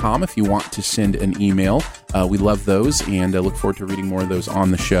sifpop.com if you want to send an email. We love those and look forward to reading more of those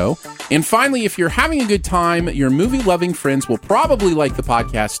on the show. And finally, if you're having a good time, your movie-loving friends will probably like the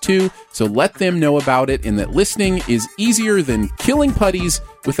podcast too. So let them know about it and that listening is easier than killing putties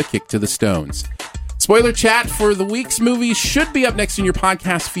with a kick to the stones. Spoiler chat for the week's movies should be up next in your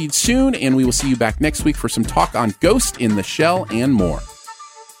podcast feed soon, and we will see you back next week for some talk on Ghost in the Shell and more.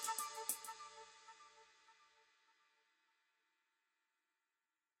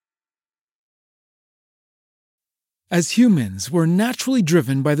 As humans, we're naturally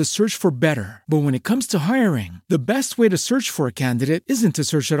driven by the search for better. But when it comes to hiring, the best way to search for a candidate isn't to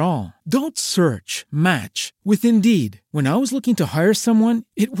search at all. Don't search, match with Indeed. When I was looking to hire someone,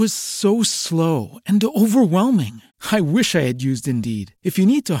 it was so slow and overwhelming. I wish I had used Indeed. If you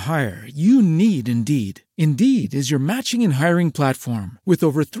need to hire, you need Indeed. Indeed is your matching and hiring platform with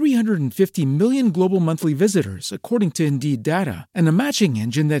over 350 million global monthly visitors, according to Indeed data, and a matching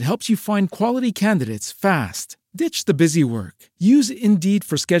engine that helps you find quality candidates fast. Ditch the busy work. Use Indeed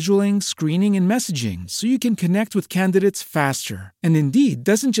for scheduling, screening, and messaging so you can connect with candidates faster. And Indeed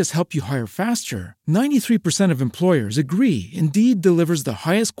doesn't just help you hire faster. 93% of employers agree Indeed delivers the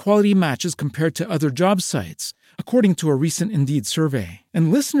highest quality matches compared to other job sites. according to a recent Indeed survey.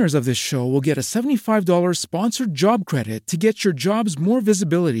 And listeners of this show will get a $75 sponsored job credit to get your jobs more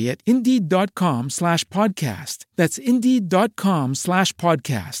visibility at Indeed.com/podcast. That's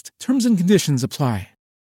Indeed.com/podcast. Terms and conditions apply.